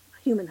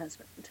human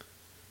husband.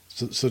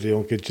 So they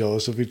don't get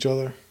jealous of each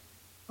other?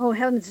 Oh,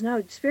 heavens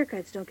no. Spirit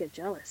guides don't get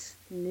jealous.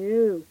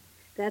 No.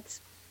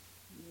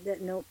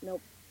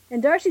 Nope.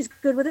 And Darcy's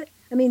good with it.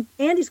 I mean,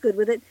 Andy's good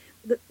with it.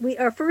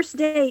 Our first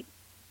date,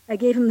 I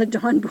gave him the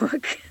Dawn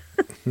book.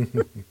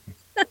 So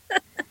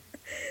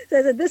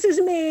I said, "This is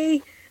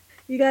me.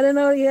 You gotta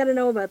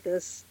know about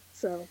this."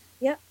 So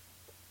yeah.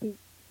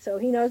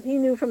 He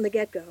knew from the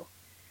get-go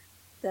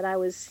that I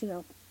was,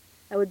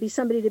 I would be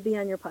somebody to be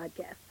on your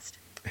podcast.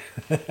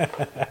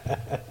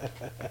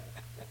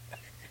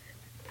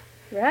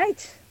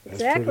 Right. That's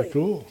Exactly. pretty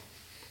cool.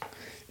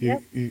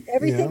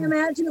 Everything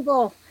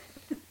imaginable.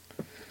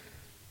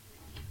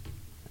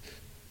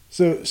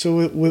 So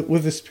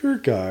with a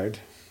spirit guide,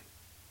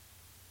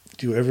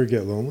 do you ever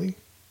get lonely?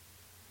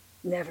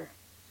 Never.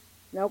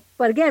 Nope.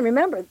 But again,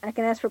 remember, I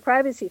can ask for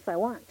privacy if I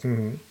want.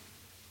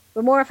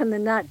 But more often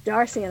than not,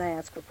 Darcy and I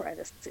ask for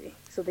privacy,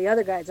 so the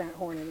other guides aren't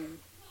horning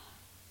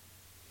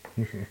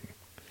in.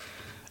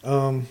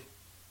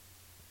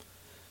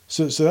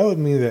 So that would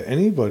mean that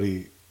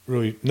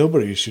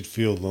nobody should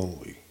feel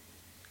lonely.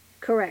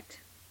 Correct.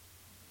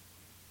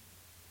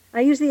 I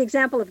use the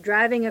example of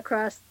driving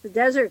across the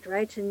desert,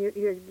 right? And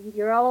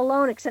you're all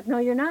alone, except no,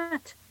 you're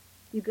not.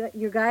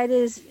 Your guide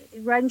is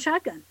riding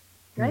shotgun,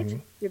 right?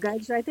 Your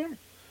guide's right there.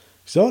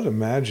 So I would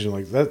imagine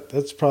like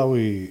that's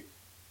probably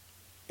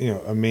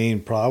a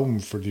main problem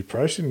for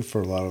depression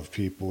for a lot of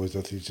people, is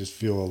that they just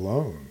feel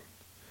alone.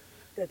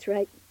 That's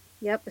right.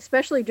 Yep,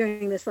 especially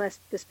during this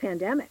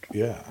pandemic.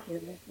 Yeah. A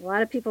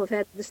lot of people have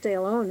had to stay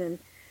alone,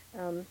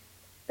 and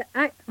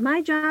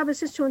my job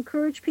is just to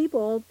encourage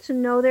people to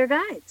know their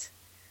guides,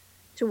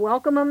 to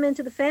welcome them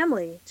into the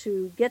family,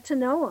 to get to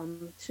know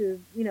them,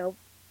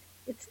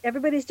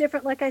 everybody's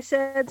different, like I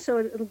said, so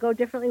it'll go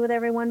differently with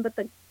everyone, but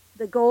the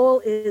goal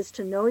is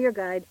to know your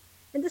guide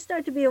and to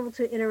start to be able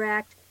to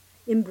interact,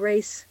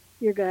 embrace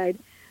your guide,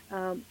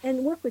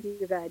 and work with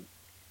your guide.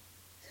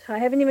 So I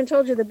haven't even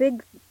told you the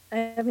big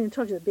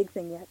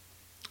thing yet.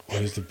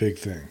 What is the big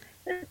thing?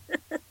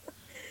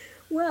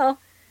 Well,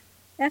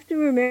 after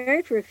we were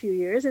married for a few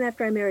years, and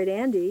after I married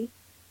Andy,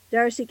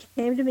 Darcy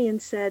came to me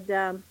and said,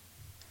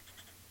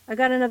 "I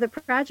got another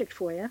project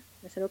for you."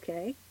 I said,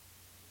 "Okay,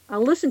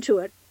 I'll listen to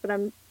it, but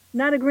I'm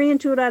not agreeing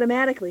to it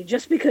automatically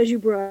just because you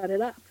brought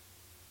it up."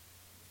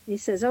 He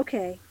says,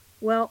 "Okay,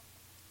 well,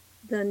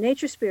 the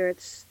nature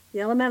spirits, the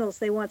elementals,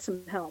 they want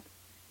some help."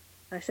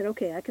 I said,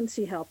 "Okay, I can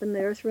see help, and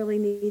the earth really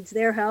needs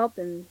their help,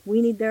 and we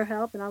need their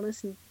help, and I'll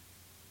listen."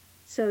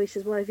 So he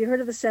says, "Well, have you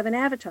heard of the 7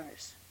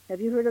 avatars?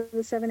 Have you heard of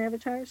the 7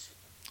 avatars?"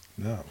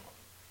 No.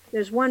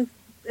 There's one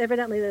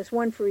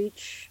for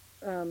each.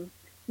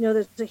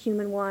 There's a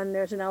human one,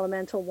 there's an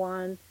elemental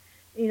one,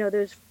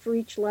 there's for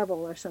each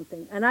level or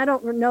something. And I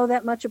don't know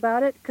that much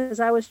about it because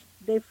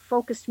they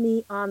focused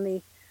me on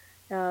the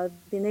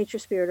nature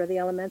spirit or the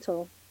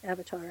elemental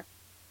avatar.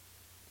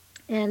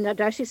 And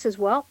Darcy says,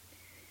 well,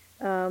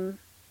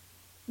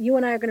 you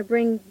and I are going to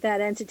bring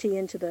that entity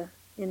into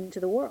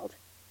the world.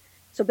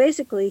 So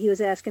basically, he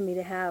was asking me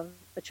to have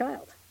a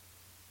child.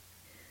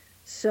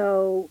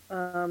 So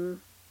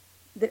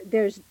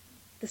there's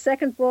the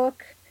second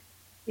book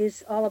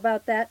is all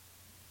about that.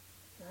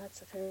 No, that's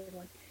the third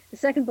one. The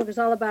second book is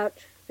all about.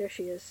 There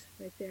she is,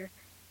 right there.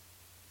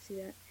 See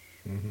that?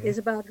 Mm-hmm. Is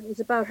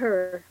about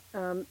her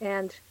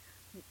and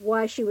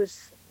why she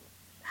was,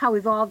 how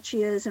evolved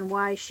she is, and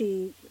why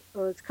she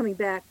was coming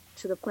back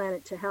to the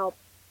planet to help.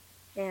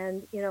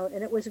 And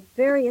and it was a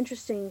very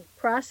interesting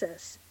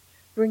process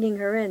bringing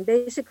her in.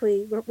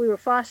 Basically, we were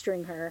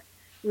fostering her,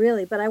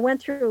 really. But I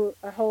went through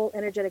a whole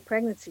energetic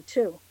pregnancy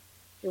too.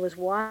 It was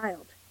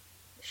wild.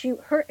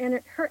 Her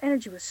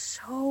energy was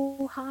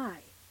so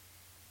high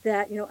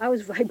that I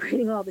was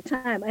vibrating all the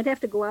time. I'd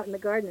have to go out in the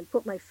garden and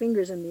put my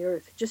fingers in the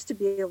earth just to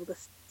be able to,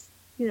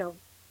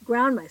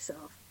 ground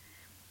myself.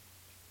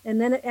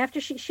 And then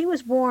after she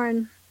was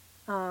born,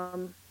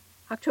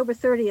 October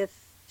 30th,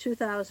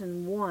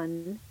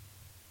 2001,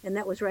 and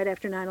that was right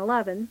after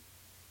 9/11.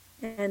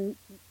 And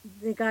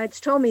the guides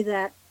told me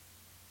that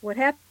what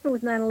happened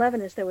with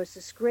 9/11 is there was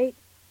this great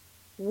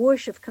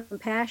whoosh of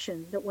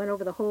compassion that went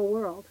over the whole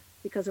world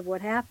because of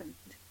what happened.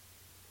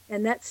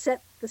 And that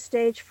set the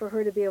stage for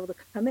her to be able to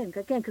come in,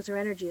 again, because her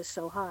energy is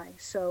so high.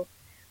 So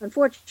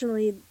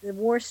unfortunately, the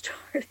war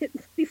started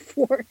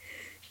before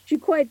she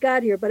quite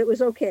got here, but it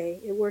was okay.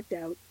 It worked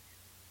out.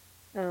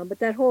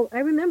 But I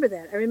remember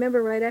that. I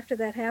remember right after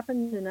that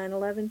happened in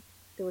 9/11,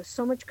 there was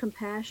so much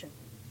compassion.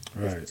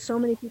 Right. So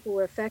many people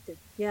were affected.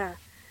 Yeah.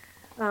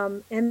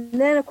 And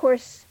then, of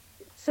course,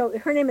 so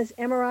her name is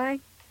Emerai,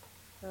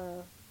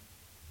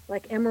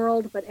 like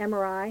emerald, but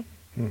Emerai.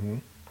 Mm-hmm.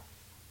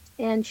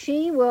 And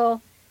she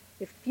will,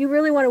 if you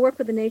really want to work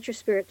with the nature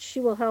spirit, she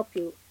will help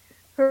you.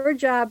 Her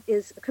job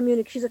is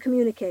she's a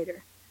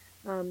communicator.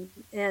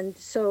 And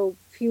so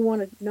if you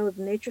want to know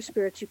the nature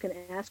spirits, you can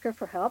ask her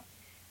for help.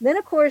 Then,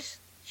 of course,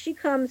 she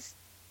comes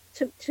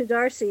to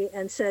Darcy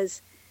and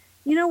says,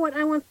 you know what,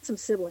 I want some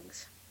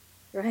siblings,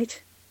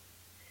 right?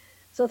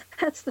 So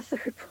that's the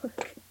third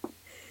book.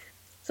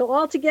 So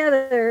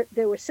altogether,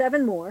 there were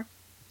 7 more.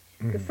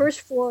 Mm-hmm. The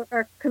first 4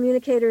 are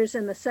communicators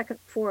and the second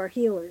 4 are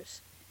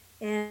healers.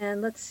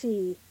 And let's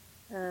see,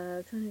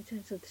 so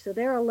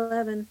there are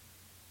 11.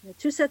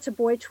 2 sets of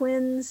boy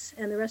twins,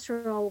 and the rest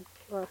are all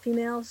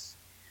females.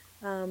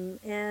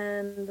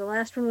 And the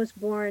last one was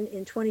born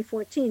in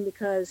 2014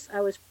 because I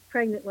was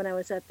pregnant when I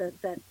was at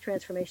that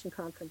transformation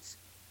conference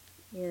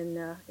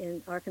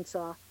in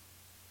Arkansas.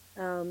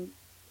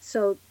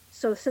 So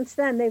since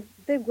then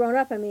they've grown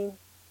up. I mean,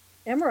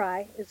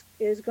 Emerai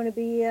is going to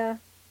be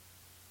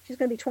she's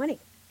going to be 20.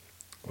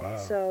 Wow.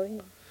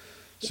 So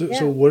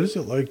what is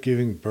it like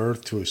giving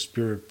birth to a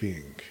spirit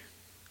being?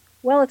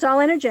 Well, it's all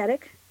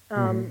energetic.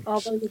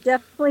 Although you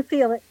definitely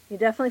feel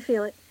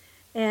it.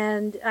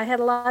 And I had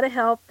a lot of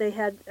help. They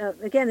had,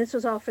 again, this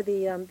was all for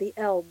the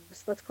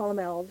elves. Let's call them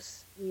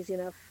elves, easy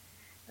enough.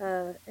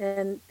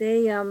 And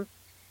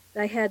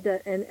I had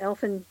an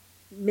elfin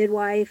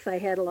midwife. I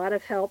had a lot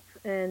of help,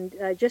 and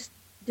I just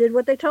did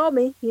what they told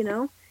me,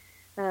 and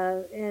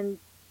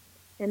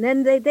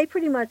then they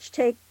pretty much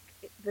take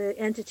the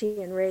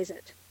entity and raise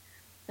it.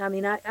 I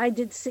mean, I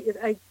do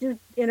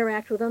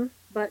interact with them,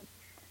 but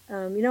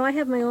I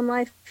have my own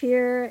life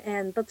here,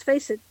 and let's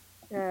face it,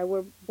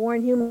 we're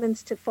born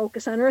humans to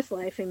focus on Earth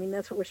life. I mean,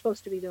 that's what we're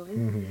supposed to be doing.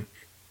 Mm-hmm.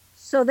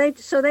 So they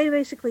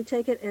basically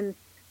take it,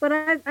 but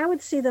I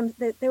would see them.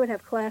 They would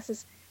have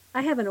classes.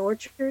 I have an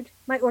orchard.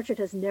 My orchard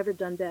has never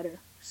done better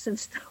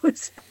since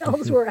those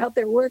elves were out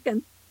there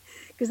working,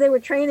 because they were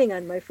training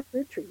on my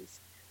fruit trees.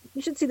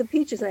 You should see the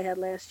peaches I had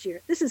last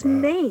year. This is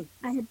Maine.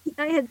 I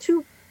had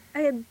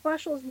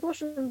bushels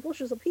and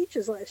bushels of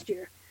peaches last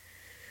year.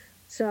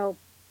 So,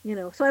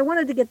 so I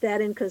wanted to get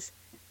that in, because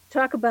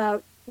talk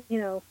about,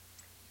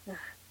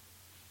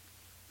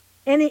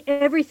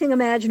 everything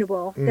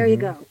imaginable. Mm-hmm. There you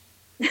go.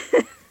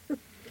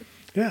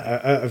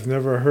 Yeah, I've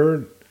never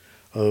heard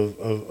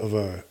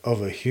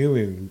of a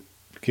human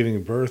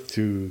giving birth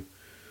to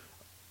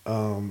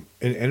an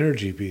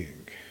energy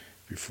being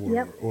before.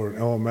 Yep. Or an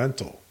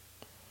elemental.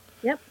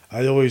 Yep.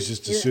 I always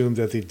just assumed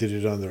that they did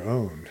it on their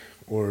own,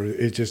 or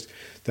it just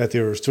that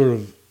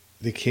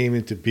they came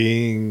into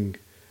being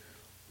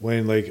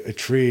when, like, a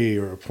tree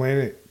or a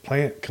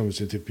plant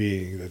comes into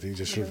being, that they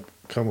just sort of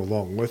come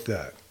along with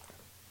that.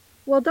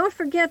 Well, don't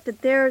forget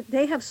that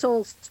they have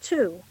souls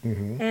too.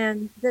 Mm-hmm.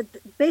 And that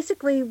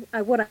basically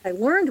what I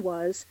learned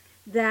was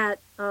that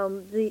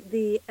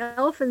the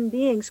elfin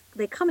beings,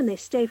 they come and they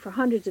stay for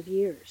hundreds of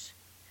years.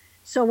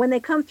 So when they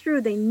come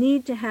through, they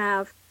need to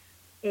have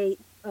in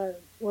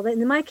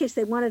my case,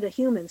 they wanted a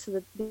human,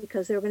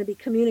 because they were going to be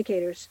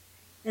communicators.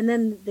 And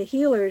then the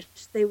healers,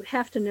 they would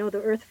have to know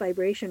the earth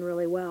vibration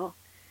really well.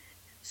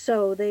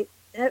 So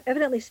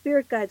evidently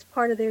spirit guides,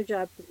 part of their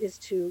job is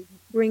to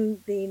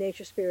bring the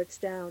nature spirits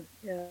down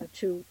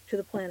to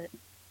the planet.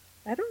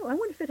 I don't know. I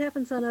wonder if it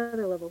happens on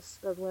other levels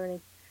of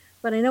learning,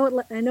 but I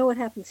know it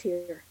happens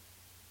here,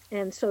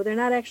 and so they're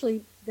not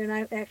actually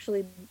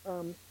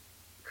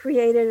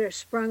created or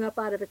sprung up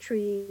out of a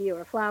tree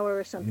or a flower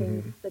or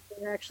something, Mm-hmm. but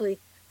they're actually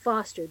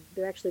fostered.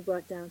 They're actually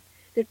brought down.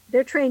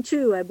 They're trained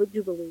too,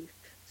 do believe,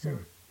 so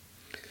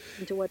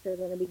into what they're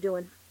going to be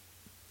doing.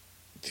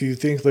 Do you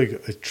think like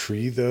a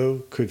tree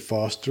though could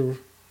foster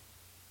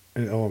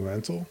an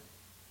elemental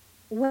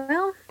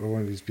Well, or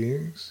one of these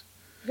beings?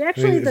 I mean,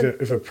 actually,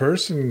 if a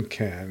person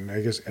can,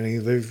 I guess any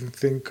living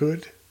thing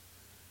could.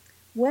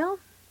 well,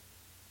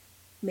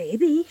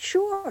 maybe,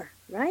 sure,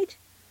 right,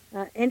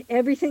 and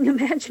everything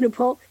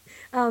imaginable.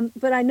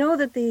 But I know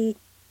that the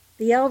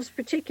elves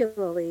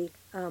particularly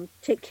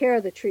take care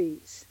of the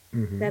trees.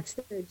 Mm-hmm. That's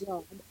their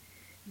job.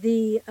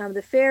 The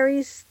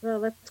fairies,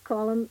 let's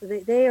call them,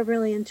 they are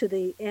really into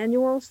the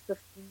annuals,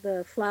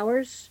 the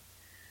flowers,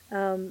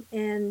 and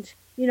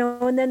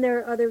and then there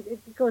are other.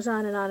 It goes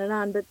on and on and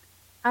on. But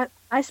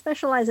I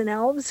specialize in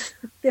elves.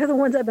 They're the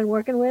ones I've been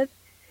working with,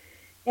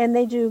 and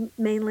they do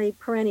mainly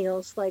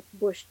perennials like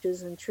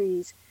bushes and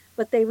trees.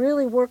 But they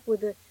really work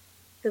with the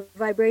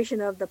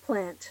vibration of the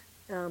plant.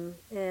 And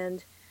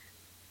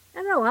I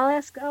don't know.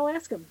 I'll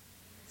ask them,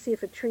 see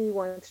if a tree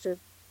wants to,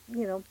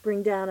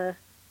 bring down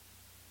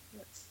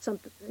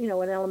something, an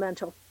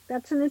elemental.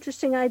 That's an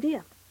interesting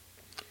idea.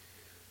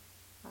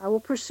 I will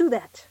pursue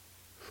that.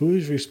 Who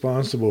is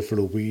responsible for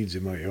the weeds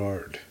in my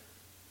yard?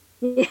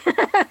 Yeah.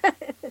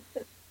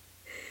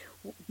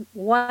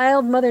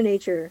 Wild Mother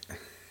Nature.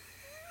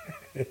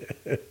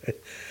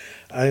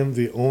 I am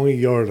the only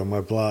yard on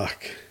my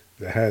block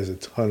that has a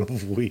ton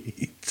of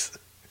weeds.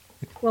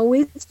 Well,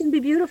 weeds can be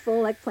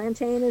beautiful. Like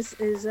plantain is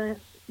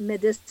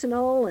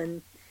medicinal,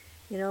 and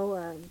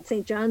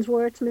St. John's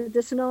wort's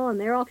medicinal, and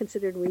they're all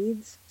considered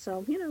weeds.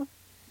 So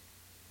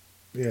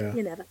Yeah.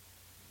 you never.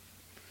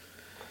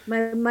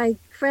 My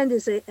friend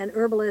is an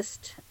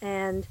herbalist,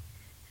 and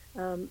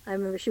I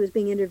remember she was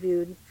being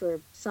interviewed for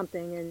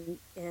something,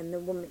 and the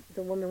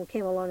woman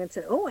came along and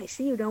said, "Oh, I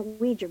see you don't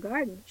weed your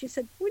garden." She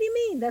said, "What do you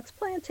mean? That's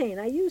plantain.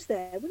 I use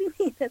that. What do you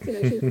mean? That's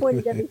She was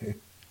pointing at everything,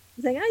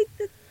 saying,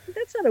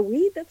 that's not a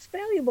weed. That's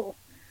valuable."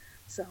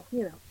 So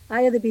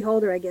eye of the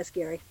beholder, I guess,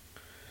 Gary.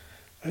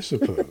 I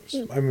suppose.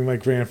 I mean, my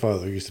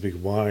grandfather used to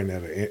make wine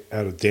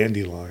out of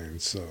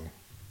dandelions, so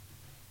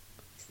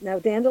Now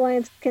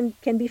dandelions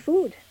can be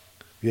food.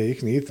 yeah, you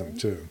can eat them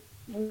too.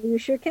 You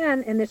sure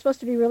can, and they're supposed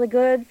to be really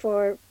good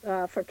for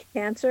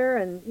cancer,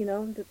 and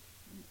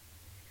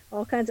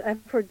all kinds.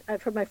 I've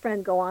heard my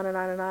friend go on and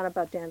on and on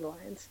about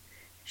dandelions.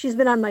 She's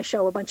been on my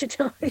show a bunch of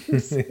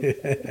times.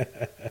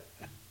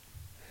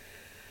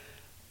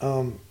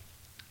 um,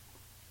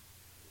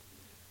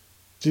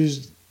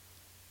 does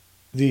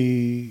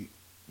the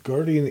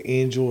guardian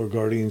angel or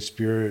guardian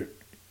spirit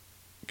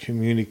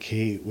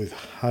communicate with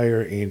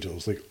higher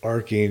angels like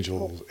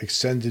archangels,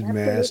 ascended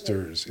Absolutely.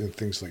 masters, and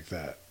things like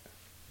that?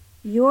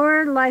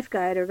 Your life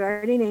guide or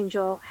guardian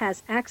angel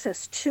has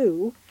access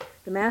to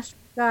the master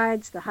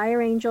guides, the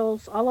higher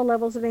angels, all the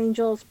levels of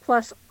angels,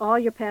 plus all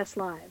your past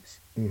lives.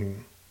 Hmm.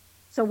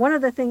 So one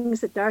of the things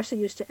that Darcy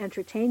used to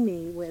entertain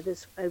me with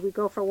is we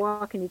go for a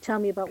walk and he'd tell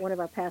me about one of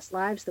our past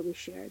lives that we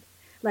shared.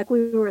 Like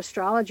we were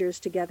astrologers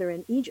together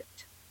in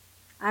Egypt.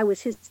 I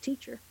was his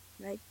teacher,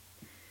 right?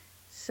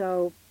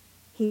 So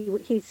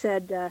he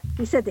said to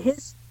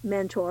his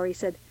mentor, he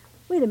said,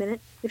 "Wait a minute,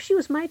 if she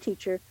was my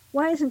teacher,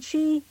 why isn't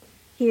she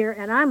here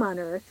and I'm on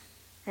Earth?"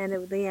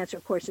 And the answer,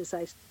 of course, is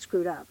I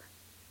screwed up.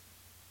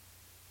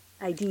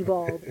 I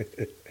devolved.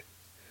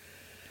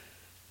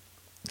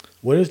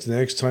 When is the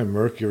next time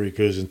Mercury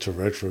goes into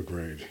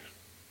retrograde?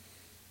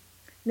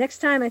 Next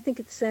time, I think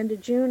it's the end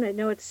of June. I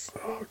know it's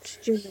Oh, it's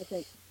June, I jeez.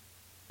 think.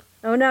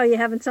 Oh no, you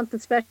having something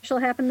special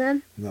happen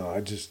then? No,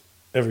 I just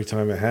every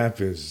time it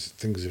happens,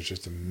 things are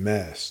just a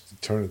mess. They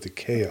turn into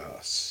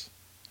chaos.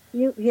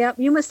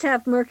 You must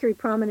have Mercury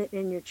prominent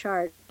in your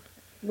chart.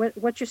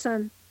 What's your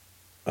sun?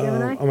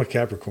 Gemini? I'm a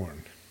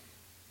Capricorn.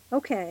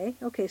 Okay.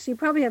 So you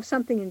probably have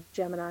something in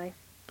Gemini.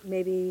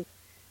 Maybe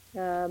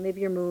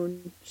maybe your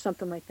moon,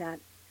 something like that.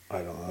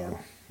 I don't Yeah. know.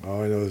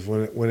 All I know is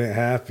when it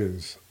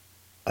happens,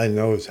 I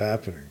know it's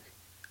happening.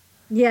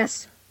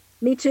 Yes,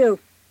 me too.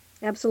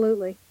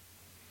 Absolutely.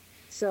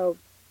 So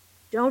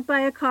don't buy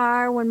a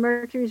car when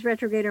Mercury's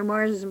retrograde or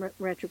Mars is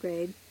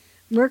retrograde.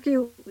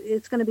 Mercury,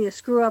 it's going to be a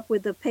screw up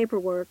with the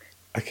paperwork,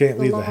 I can't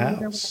the leave the loans.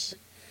 house.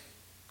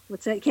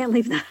 What's that? You can't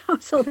leave the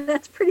house. So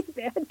that's pretty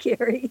bad,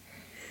 Gary.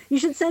 You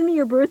should send me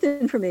your birth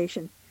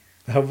information.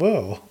 How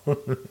well?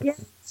 Yeah,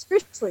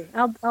 seriously.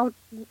 I'll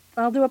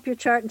do up your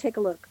chart and take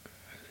a look.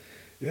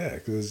 Yeah,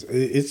 because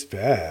it's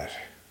bad.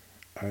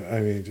 I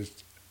mean,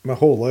 just my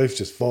whole life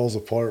just falls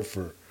apart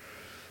for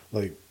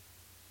like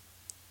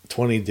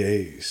 20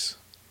 days.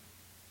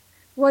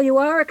 Well, you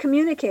are a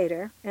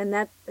communicator, and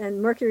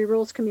Mercury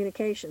rules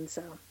communication.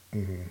 So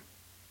Hmm.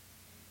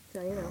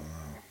 so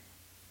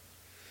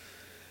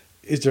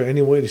Is there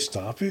any way to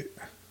stop it?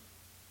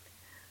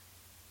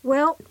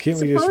 Well,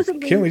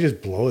 supposedly, can't we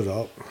just blow it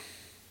up?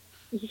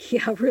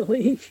 yeah,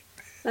 really.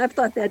 I've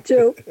thought that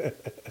too.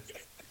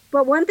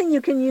 But one thing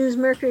you can use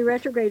Mercury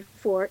retrograde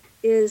for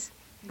is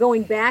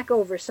going back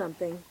over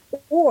something,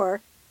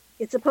 or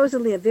it's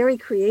supposedly a very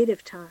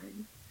creative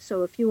time.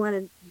 So if you want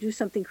to do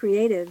something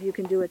creative, you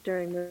can do it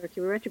during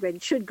Mercury retrograde.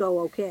 It should go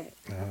okay.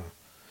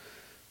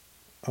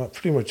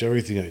 Pretty much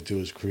everything I do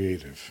is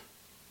creative.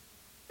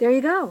 There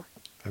you go.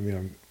 I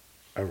mean,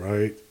 I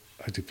write,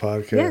 I do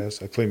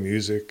podcasts, I play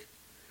music.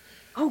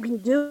 Oh, you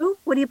do?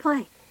 What do you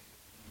play?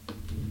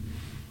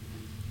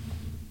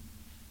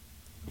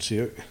 See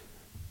it?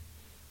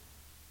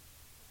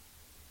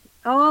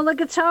 Oh, the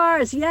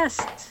guitars. Yes.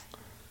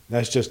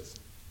 That's just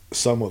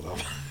some of them.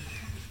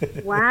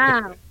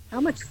 Wow.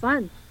 How much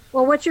fun.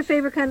 Well, what's your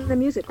favorite kind of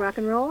music? Rock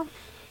and roll?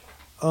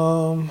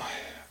 I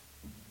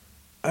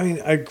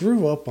mean, I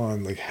grew up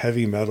on like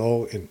heavy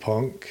metal and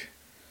punk.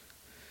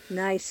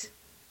 Nice.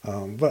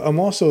 But I'm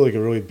also like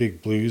a really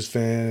big blues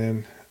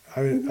fan.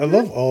 I mean, I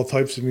love all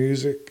types of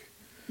music.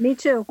 Me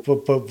too.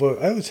 But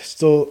I'm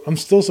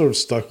still sort of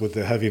stuck with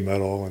the heavy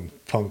metal and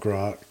punk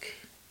rock.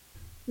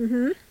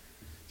 Mm-hmm.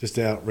 Just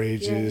the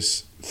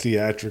outrageous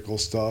theatrical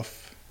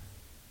stuff.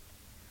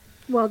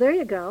 Well, there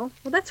you go.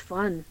 Well, that's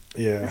fun.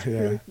 Yeah, That's yeah.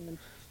 really fun.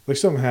 Like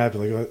something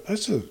happened. Like I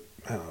don't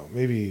know,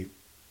 maybe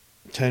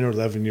 10 or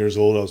 11 years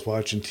old. I was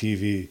watching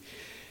TV,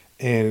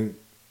 and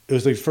it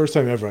was like the first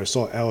time ever I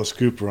saw Alice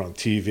Cooper on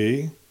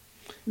TV,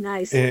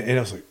 Nice. and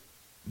I was like,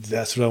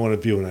 "That's what I want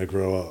to be when I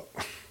grow up."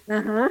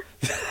 Uh-huh.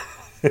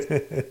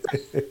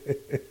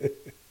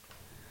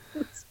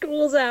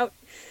 School's out.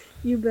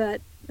 You bet.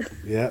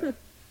 Yeah.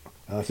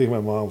 I think my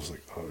mom was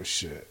like, "Oh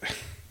shit."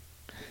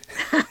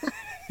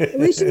 At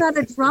least you're not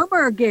a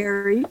drummer,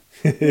 Gary.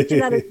 At least you're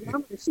not a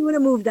drummer. She would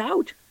have moved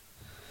out.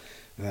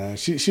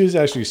 She was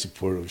actually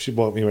supportive. She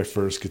bought me my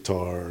first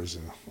guitars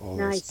and all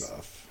Nice. that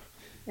stuff.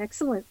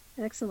 Excellent.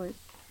 Excellent.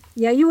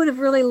 Yeah, you would have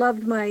really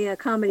loved my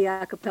comedy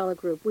a cappella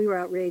group. We were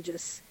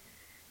outrageous.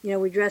 You know,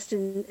 we dressed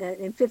in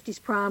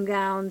 50s prom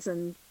gowns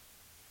and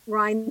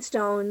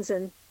rhinestones,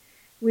 and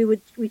we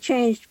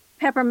changed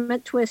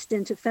peppermint twist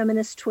into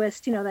feminist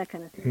twist, you know, that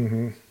kind of thing.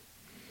 Hmm.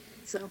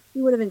 So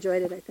you would have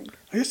enjoyed it, I think.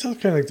 I guess I was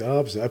kind of like the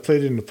opposite. I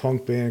played in a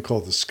punk band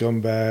called the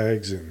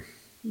Scumbags and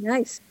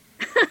Nice.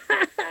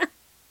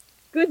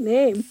 Good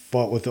name.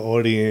 fought with the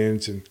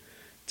audience and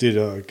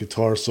did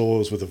guitar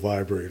solos with a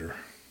vibrator.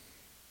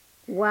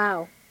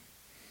 Wow.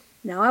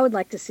 Now I would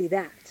like to see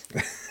that.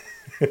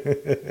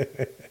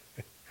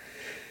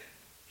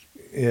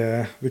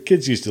 Yeah, the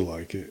kids used to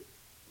like it.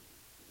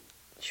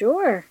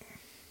 Sure.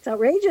 It's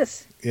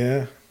outrageous.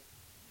 Yeah.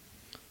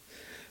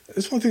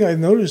 That's one thing I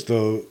noticed,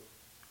 though,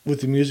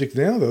 with the music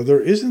now, though,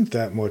 there isn't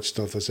that much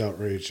stuff that's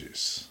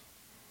outrageous.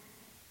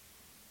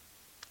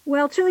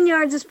 Well, Tune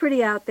Yards is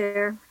pretty out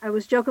there. I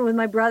was joking with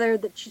my brother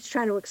that she's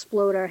trying to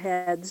explode our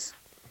heads.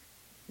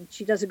 And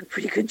she does a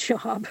pretty good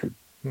job.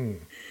 Hmm.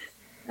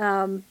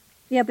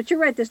 Yeah, but you're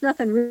right. There's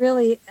nothing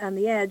really on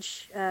the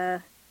edge.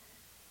 The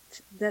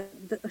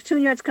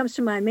Tune Yards comes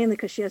to mind mainly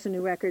because she has a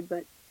new record,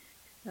 but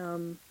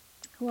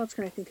who else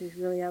can I think is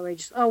really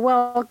outrageous? Oh,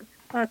 well,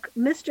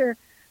 Mr.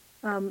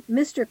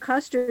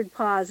 Custard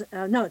Paws.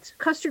 No, it's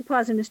Custard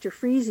Paws and Mr.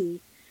 Freezy.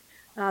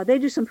 They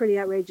do some pretty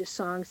outrageous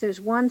songs. There's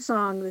one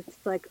song that's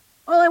like,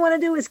 all I want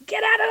to do is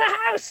get out of the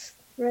house,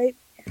 right?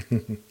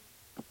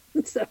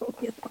 So,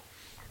 you know,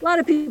 a lot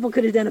of people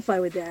could identify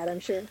with that, I'm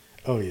sure.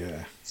 Oh,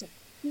 yeah. So,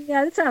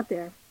 yeah, it's out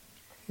there.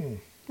 Hmm.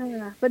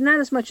 But not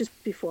as much as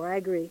before. I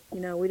agree.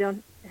 You know, we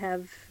don't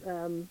have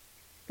the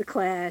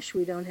Clash.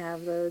 We don't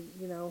have the,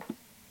 you know.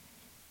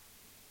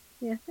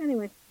 Yeah.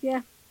 Anyway,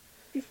 yeah.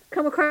 If you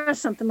come across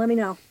something, let me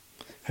know.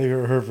 Have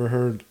you ever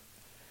heard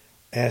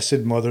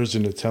Acid Mothers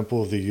in the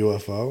Temple of the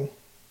UFO?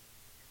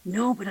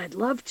 No, but I'd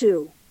love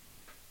to.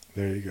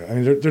 There you go. I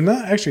mean, they're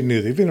not actually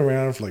new. They've been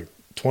around for like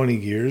 20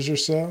 years or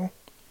so.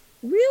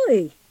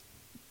 Really?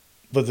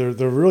 But they're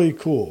really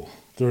cool.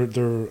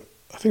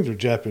 I think they're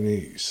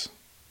Japanese.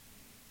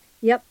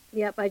 Yep.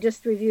 I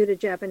just reviewed a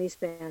Japanese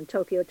band,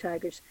 Tokyo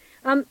Tigers.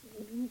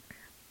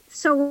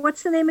 So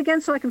what's the name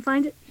again, so I can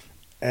find it?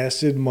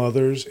 Acid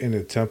Mothers in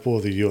the Temple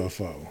of the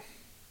UFO.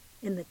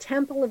 In the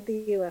Temple of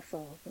the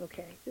UFO.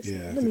 Okay.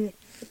 Yeah. Let me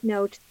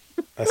note.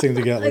 I think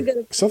they got I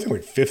gotta- something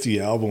like 50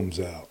 albums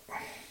out.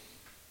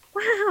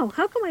 Wow.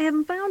 How come I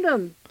haven't found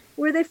them?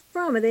 Where are they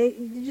from? Did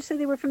you say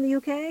they were from the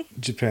UK?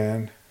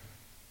 Japan.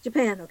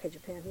 Japan. Okay,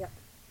 Japan. Yep.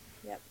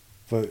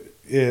 But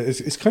yeah,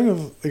 it's kind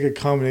of like a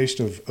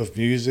combination of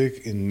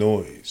music and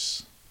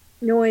noise.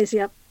 Noise.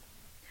 Yep.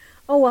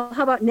 Oh, well,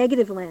 how about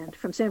Negative Land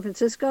from San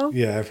Francisco?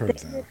 Yeah, I've heard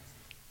that.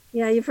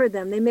 Yeah, you've heard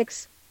them. They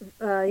mix,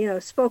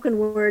 spoken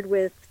word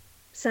with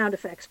sound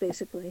effects,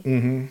 basically.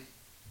 Mm-hmm.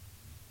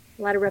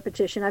 A lot of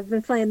repetition. I've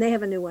been playing. They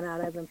have a new one out.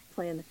 I've been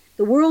playing.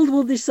 The World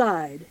Will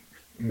Decide.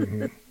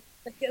 Mm-hmm.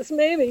 I guess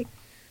maybe.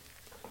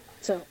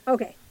 So,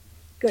 okay.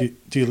 Good.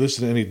 Do you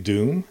listen to any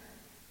Doom?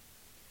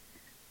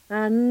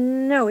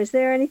 No. Is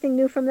there anything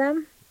new from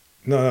them?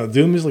 No,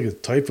 Doom is like a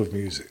type of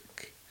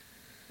music.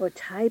 Or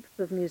type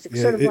of music?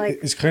 Yeah, Sort of like.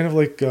 it's kind of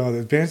like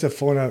the bands that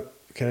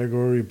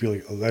category would be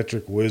like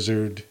Electric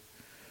Wizard,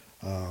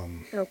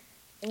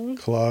 Okay.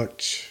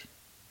 Clutch.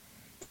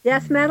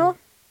 Death metal?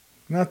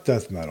 Not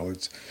death metal.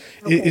 Okay.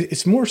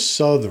 It's more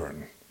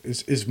southern.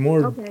 It's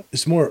more Okay.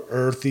 it's more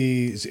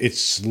earthy.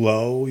 It's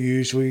slow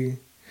usually.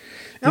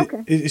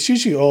 Okay. It's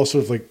usually all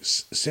sort of like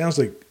sounds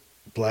like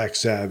Black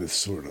Sabbath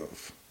sort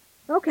of,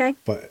 Okay.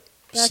 but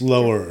Gotcha.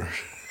 slower.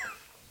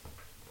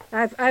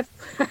 I've heard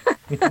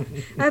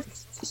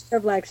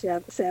Black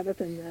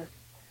Sabbath and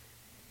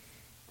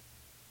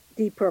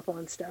Deep Purple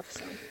and stuff.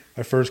 So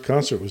My first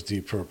concert was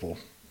Deep Purple.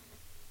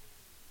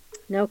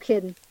 no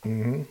kidding.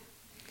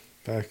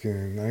 Back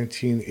in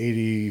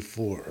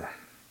 1984.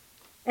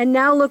 And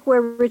now look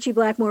where Richie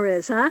Blackmore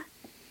is, huh?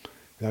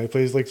 Now he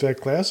plays like that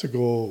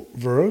classical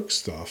Baroque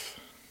stuff.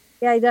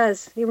 Yeah, he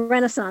does. He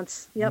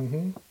Renaissance. Yep.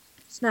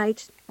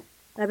 Night.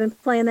 I've been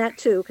playing that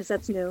too because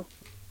that's new.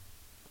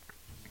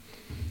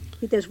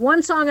 There's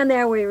one song on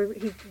there where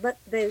he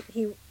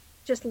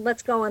just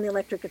lets go on the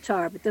electric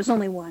guitar, but there's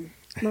only one.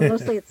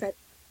 Mostly it's that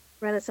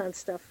Renaissance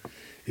stuff.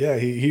 Yeah,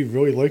 he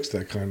really likes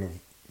that kind of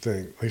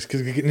thing.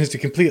 Because it's the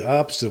complete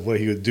opposite of what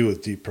he would do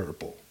with Deep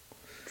Purple.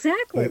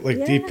 Exactly. Like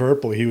yeah. Deep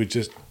Purple, he would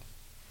just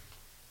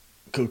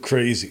go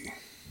crazy.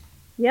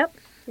 Yep.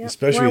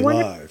 Especially Well,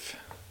 live.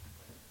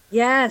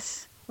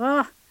 Yes.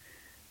 Oh,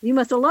 you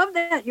must have loved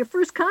that. Your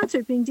first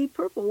concert being Deep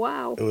Purple.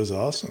 Wow. It was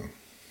awesome.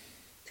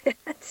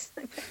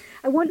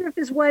 I wonder if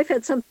his wife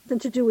had something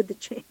to do with the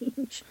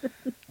change.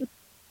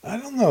 I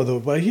don't know though,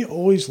 but he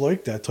always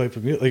liked that type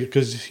of music,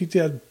 because he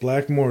did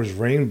Blackmore's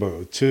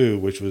Rainbow too,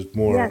 which was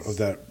more Yes. of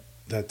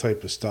that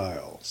type of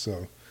style.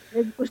 So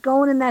It was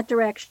going in that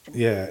direction.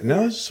 yeah, and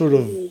that was sort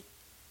of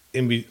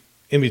in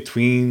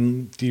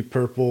between Deep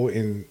Purple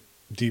and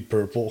Deep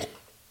Purple.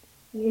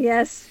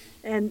 Yes.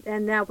 And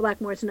now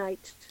Blackmore's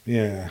Night.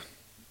 Yeah,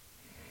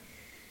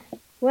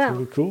 Well,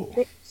 really cool.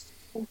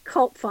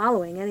 Cult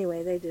following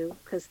anyway. They do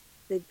because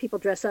people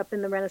dress up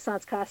in the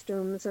Renaissance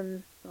costumes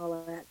and all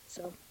of that.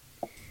 So,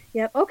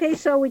 yeah. Okay,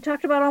 so we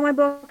talked about all my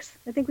books.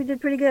 I think we did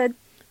pretty good.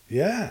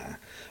 Yeah,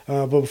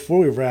 but before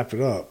we wrap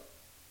it up,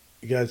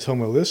 you got to tell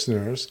my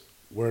listeners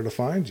where to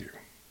find you.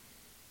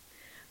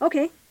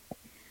 Okay.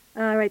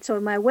 All right. So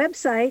my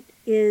website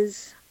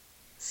is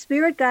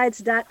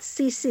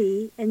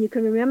spiritguides.cc, and you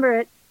can remember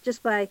it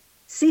just by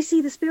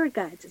CC the Spirit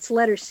Guides. It's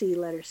letter C,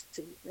 right?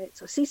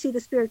 So CC the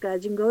Spirit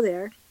Guides, you can go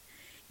there.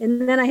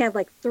 And then I have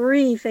like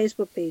 3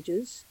 Facebook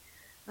pages.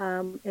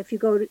 If you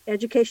go to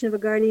Education of a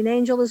Guardian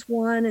Angel is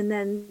one, and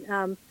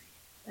then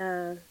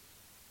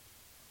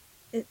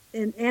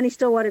and Annie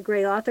Stillwater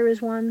Gray Author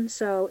is one.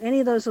 So any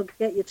of those will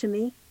get you to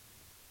me.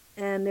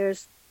 And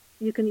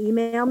you can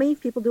email me.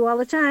 People do all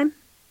the time.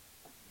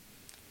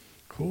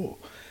 Cool.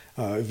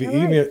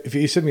 If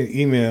you send me an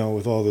email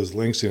with all those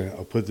links in it,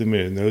 I'll put them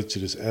in the notes to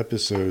this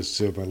episode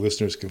so my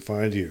listeners can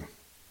find you.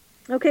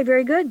 Okay,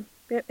 very good.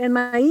 And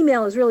my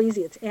email is real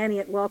easy. It's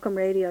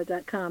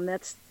Annie@welcomeradio.com.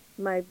 That's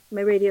my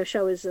radio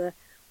show is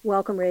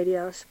Welcome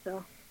Radio.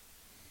 So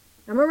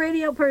I'm a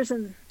radio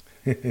person.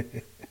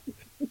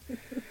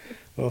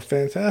 Well,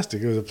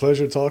 fantastic. It was a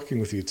pleasure talking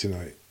with you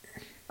tonight.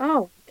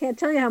 Oh, can't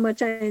tell you how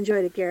much I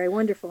enjoyed it, Gary.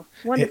 Wonderful.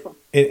 Wonderful.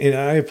 And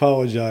I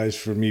apologize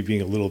for me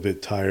being a little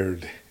bit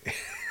tired.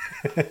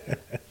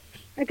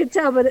 I could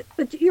tell, but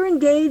you're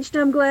engaged.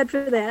 I'm glad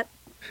for that.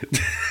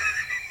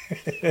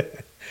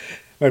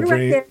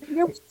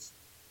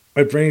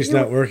 My brain's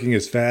not working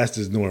as fast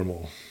as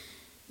normal.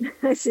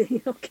 I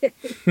see. Okay.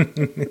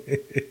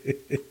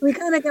 We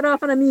kind of got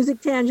off on a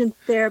music tangent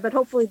there, but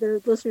hopefully the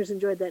listeners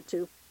enjoyed that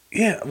too.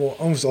 Yeah, well,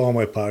 almost all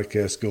my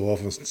podcasts go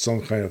off on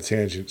some kind of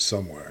tangent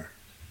somewhere.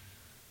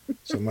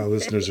 So my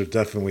listeners are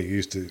definitely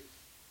used to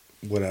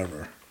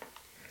whatever.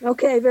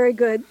 Okay, very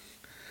good.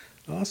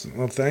 Awesome.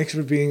 Well, thanks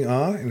for being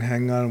on, and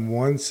hang on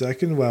 1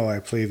 second while I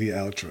play the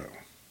outro.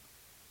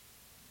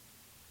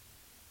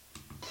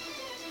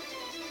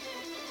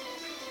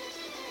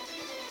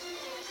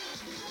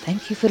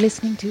 Thank you for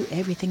listening to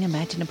Everything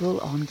Imaginable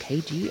on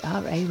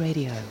KGRA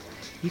Radio.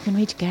 You can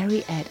reach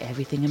Gary at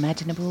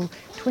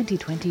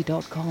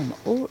everythingimaginable2020.com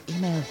or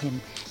email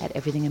him at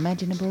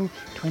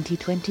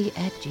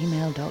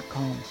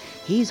everythingimaginable2020@gmail.com.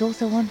 He's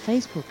also on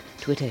Facebook,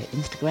 Twitter,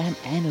 Instagram,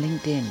 and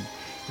LinkedIn.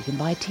 You can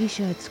buy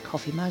t-shirts,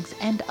 coffee mugs,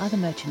 and other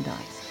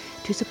merchandise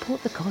to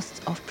support the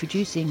costs of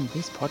producing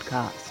this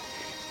podcast.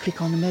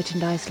 Click on the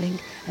merchandise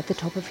link at the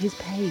top of his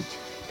page,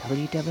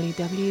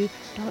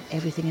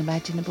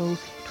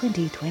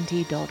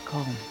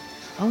 www.everythingimaginable2020.com.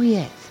 Oh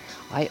yes,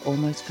 I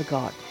almost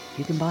forgot.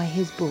 You can buy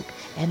his book,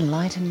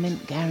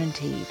 Enlightenment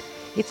Guaranteed.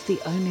 It's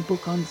the only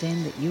book on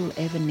Zen that you'll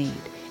ever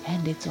need,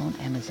 and it's on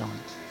Amazon.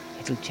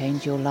 It'll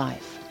change your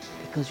life,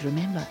 because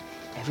remember,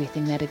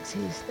 everything that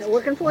exists Is that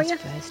working for was you?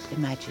 first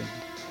imagined.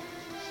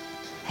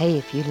 Hey,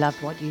 if you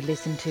loved what you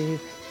listened to,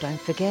 don't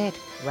forget,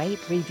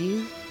 rate,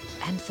 review,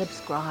 and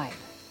subscribe.